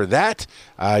tune in for that,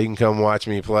 you can come watch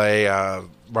me play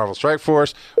Marvel Strike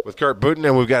Force with Kurt Booten,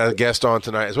 and we've got a guest on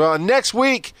tonight as well. And next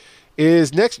week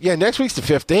is next week's the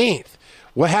 15th.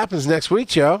 What happens next week,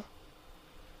 Joe?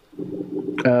 I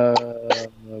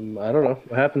don't know.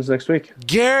 What happens next week?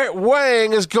 Garrett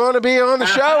Wang is going to be on the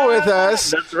show with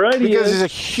us. That's right, because he's a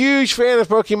huge fan of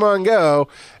Pokemon Go,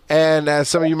 and as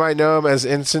some of you might know him as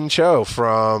Ensign Cho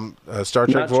from Star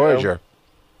Trek Voyager.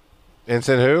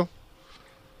 Ensign who?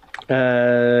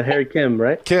 Harry Kim,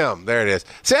 right? Kim, there it is.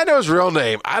 See, I know his real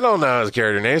name. I don't know his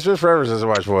character name. It's been forever since I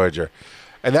watched Voyager.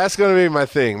 And that's going to be my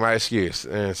thing, my excuse.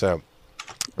 And so,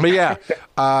 but yeah,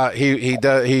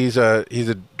 he's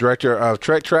a director of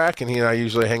Trek Track, and he and I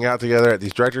usually hang out together at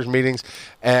these directors meetings,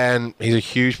 and he's a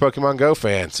huge Pokemon Go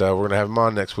fan. So we're going to have him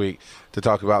on next week to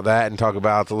talk about that and talk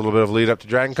about the little bit of lead up to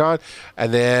Dragon Con.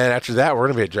 And then after that, we're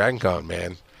going to be at Dragon Con,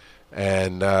 man.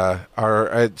 And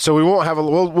so we won't have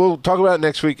we'll talk about it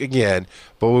next week again,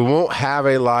 but we won't have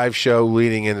a live show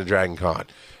leading into Dragon Con.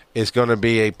 It's going to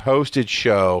be a posted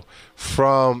show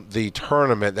from the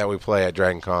tournament that we play at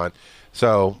Dragon Con.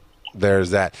 So there's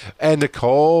that. And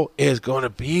Nicole is going to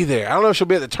be there. I don't know if she'll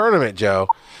be at the tournament, Joe,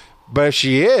 but if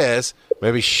she is,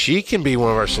 maybe she can be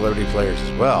one of our celebrity players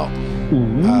as well.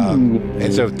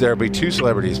 And so there'll be two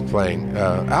celebrities playing.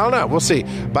 I don't know. We'll see.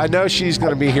 But I know she's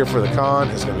going to be here for the con.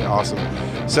 It's going to be awesome.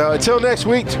 So until next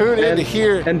week, tune in to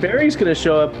hear. And Barry's going to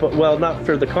show up, well, not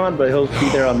for the con, but he'll be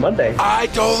there on Monday. I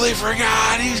totally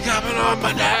forgot. He's coming on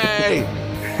Monday.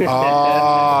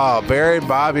 Oh, Barry and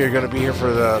Bobby are going to be here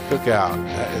for the cookout.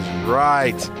 That is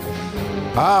right.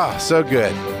 So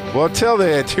good. Well, until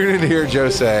then, tune in to hear Joe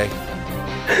say.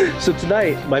 So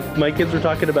tonight, my kids were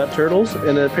talking about turtles,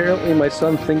 and apparently my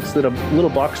son thinks that a little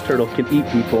box turtle can eat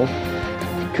people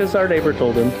because our neighbor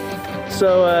told him.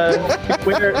 So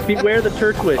beware the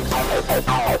Turtwig.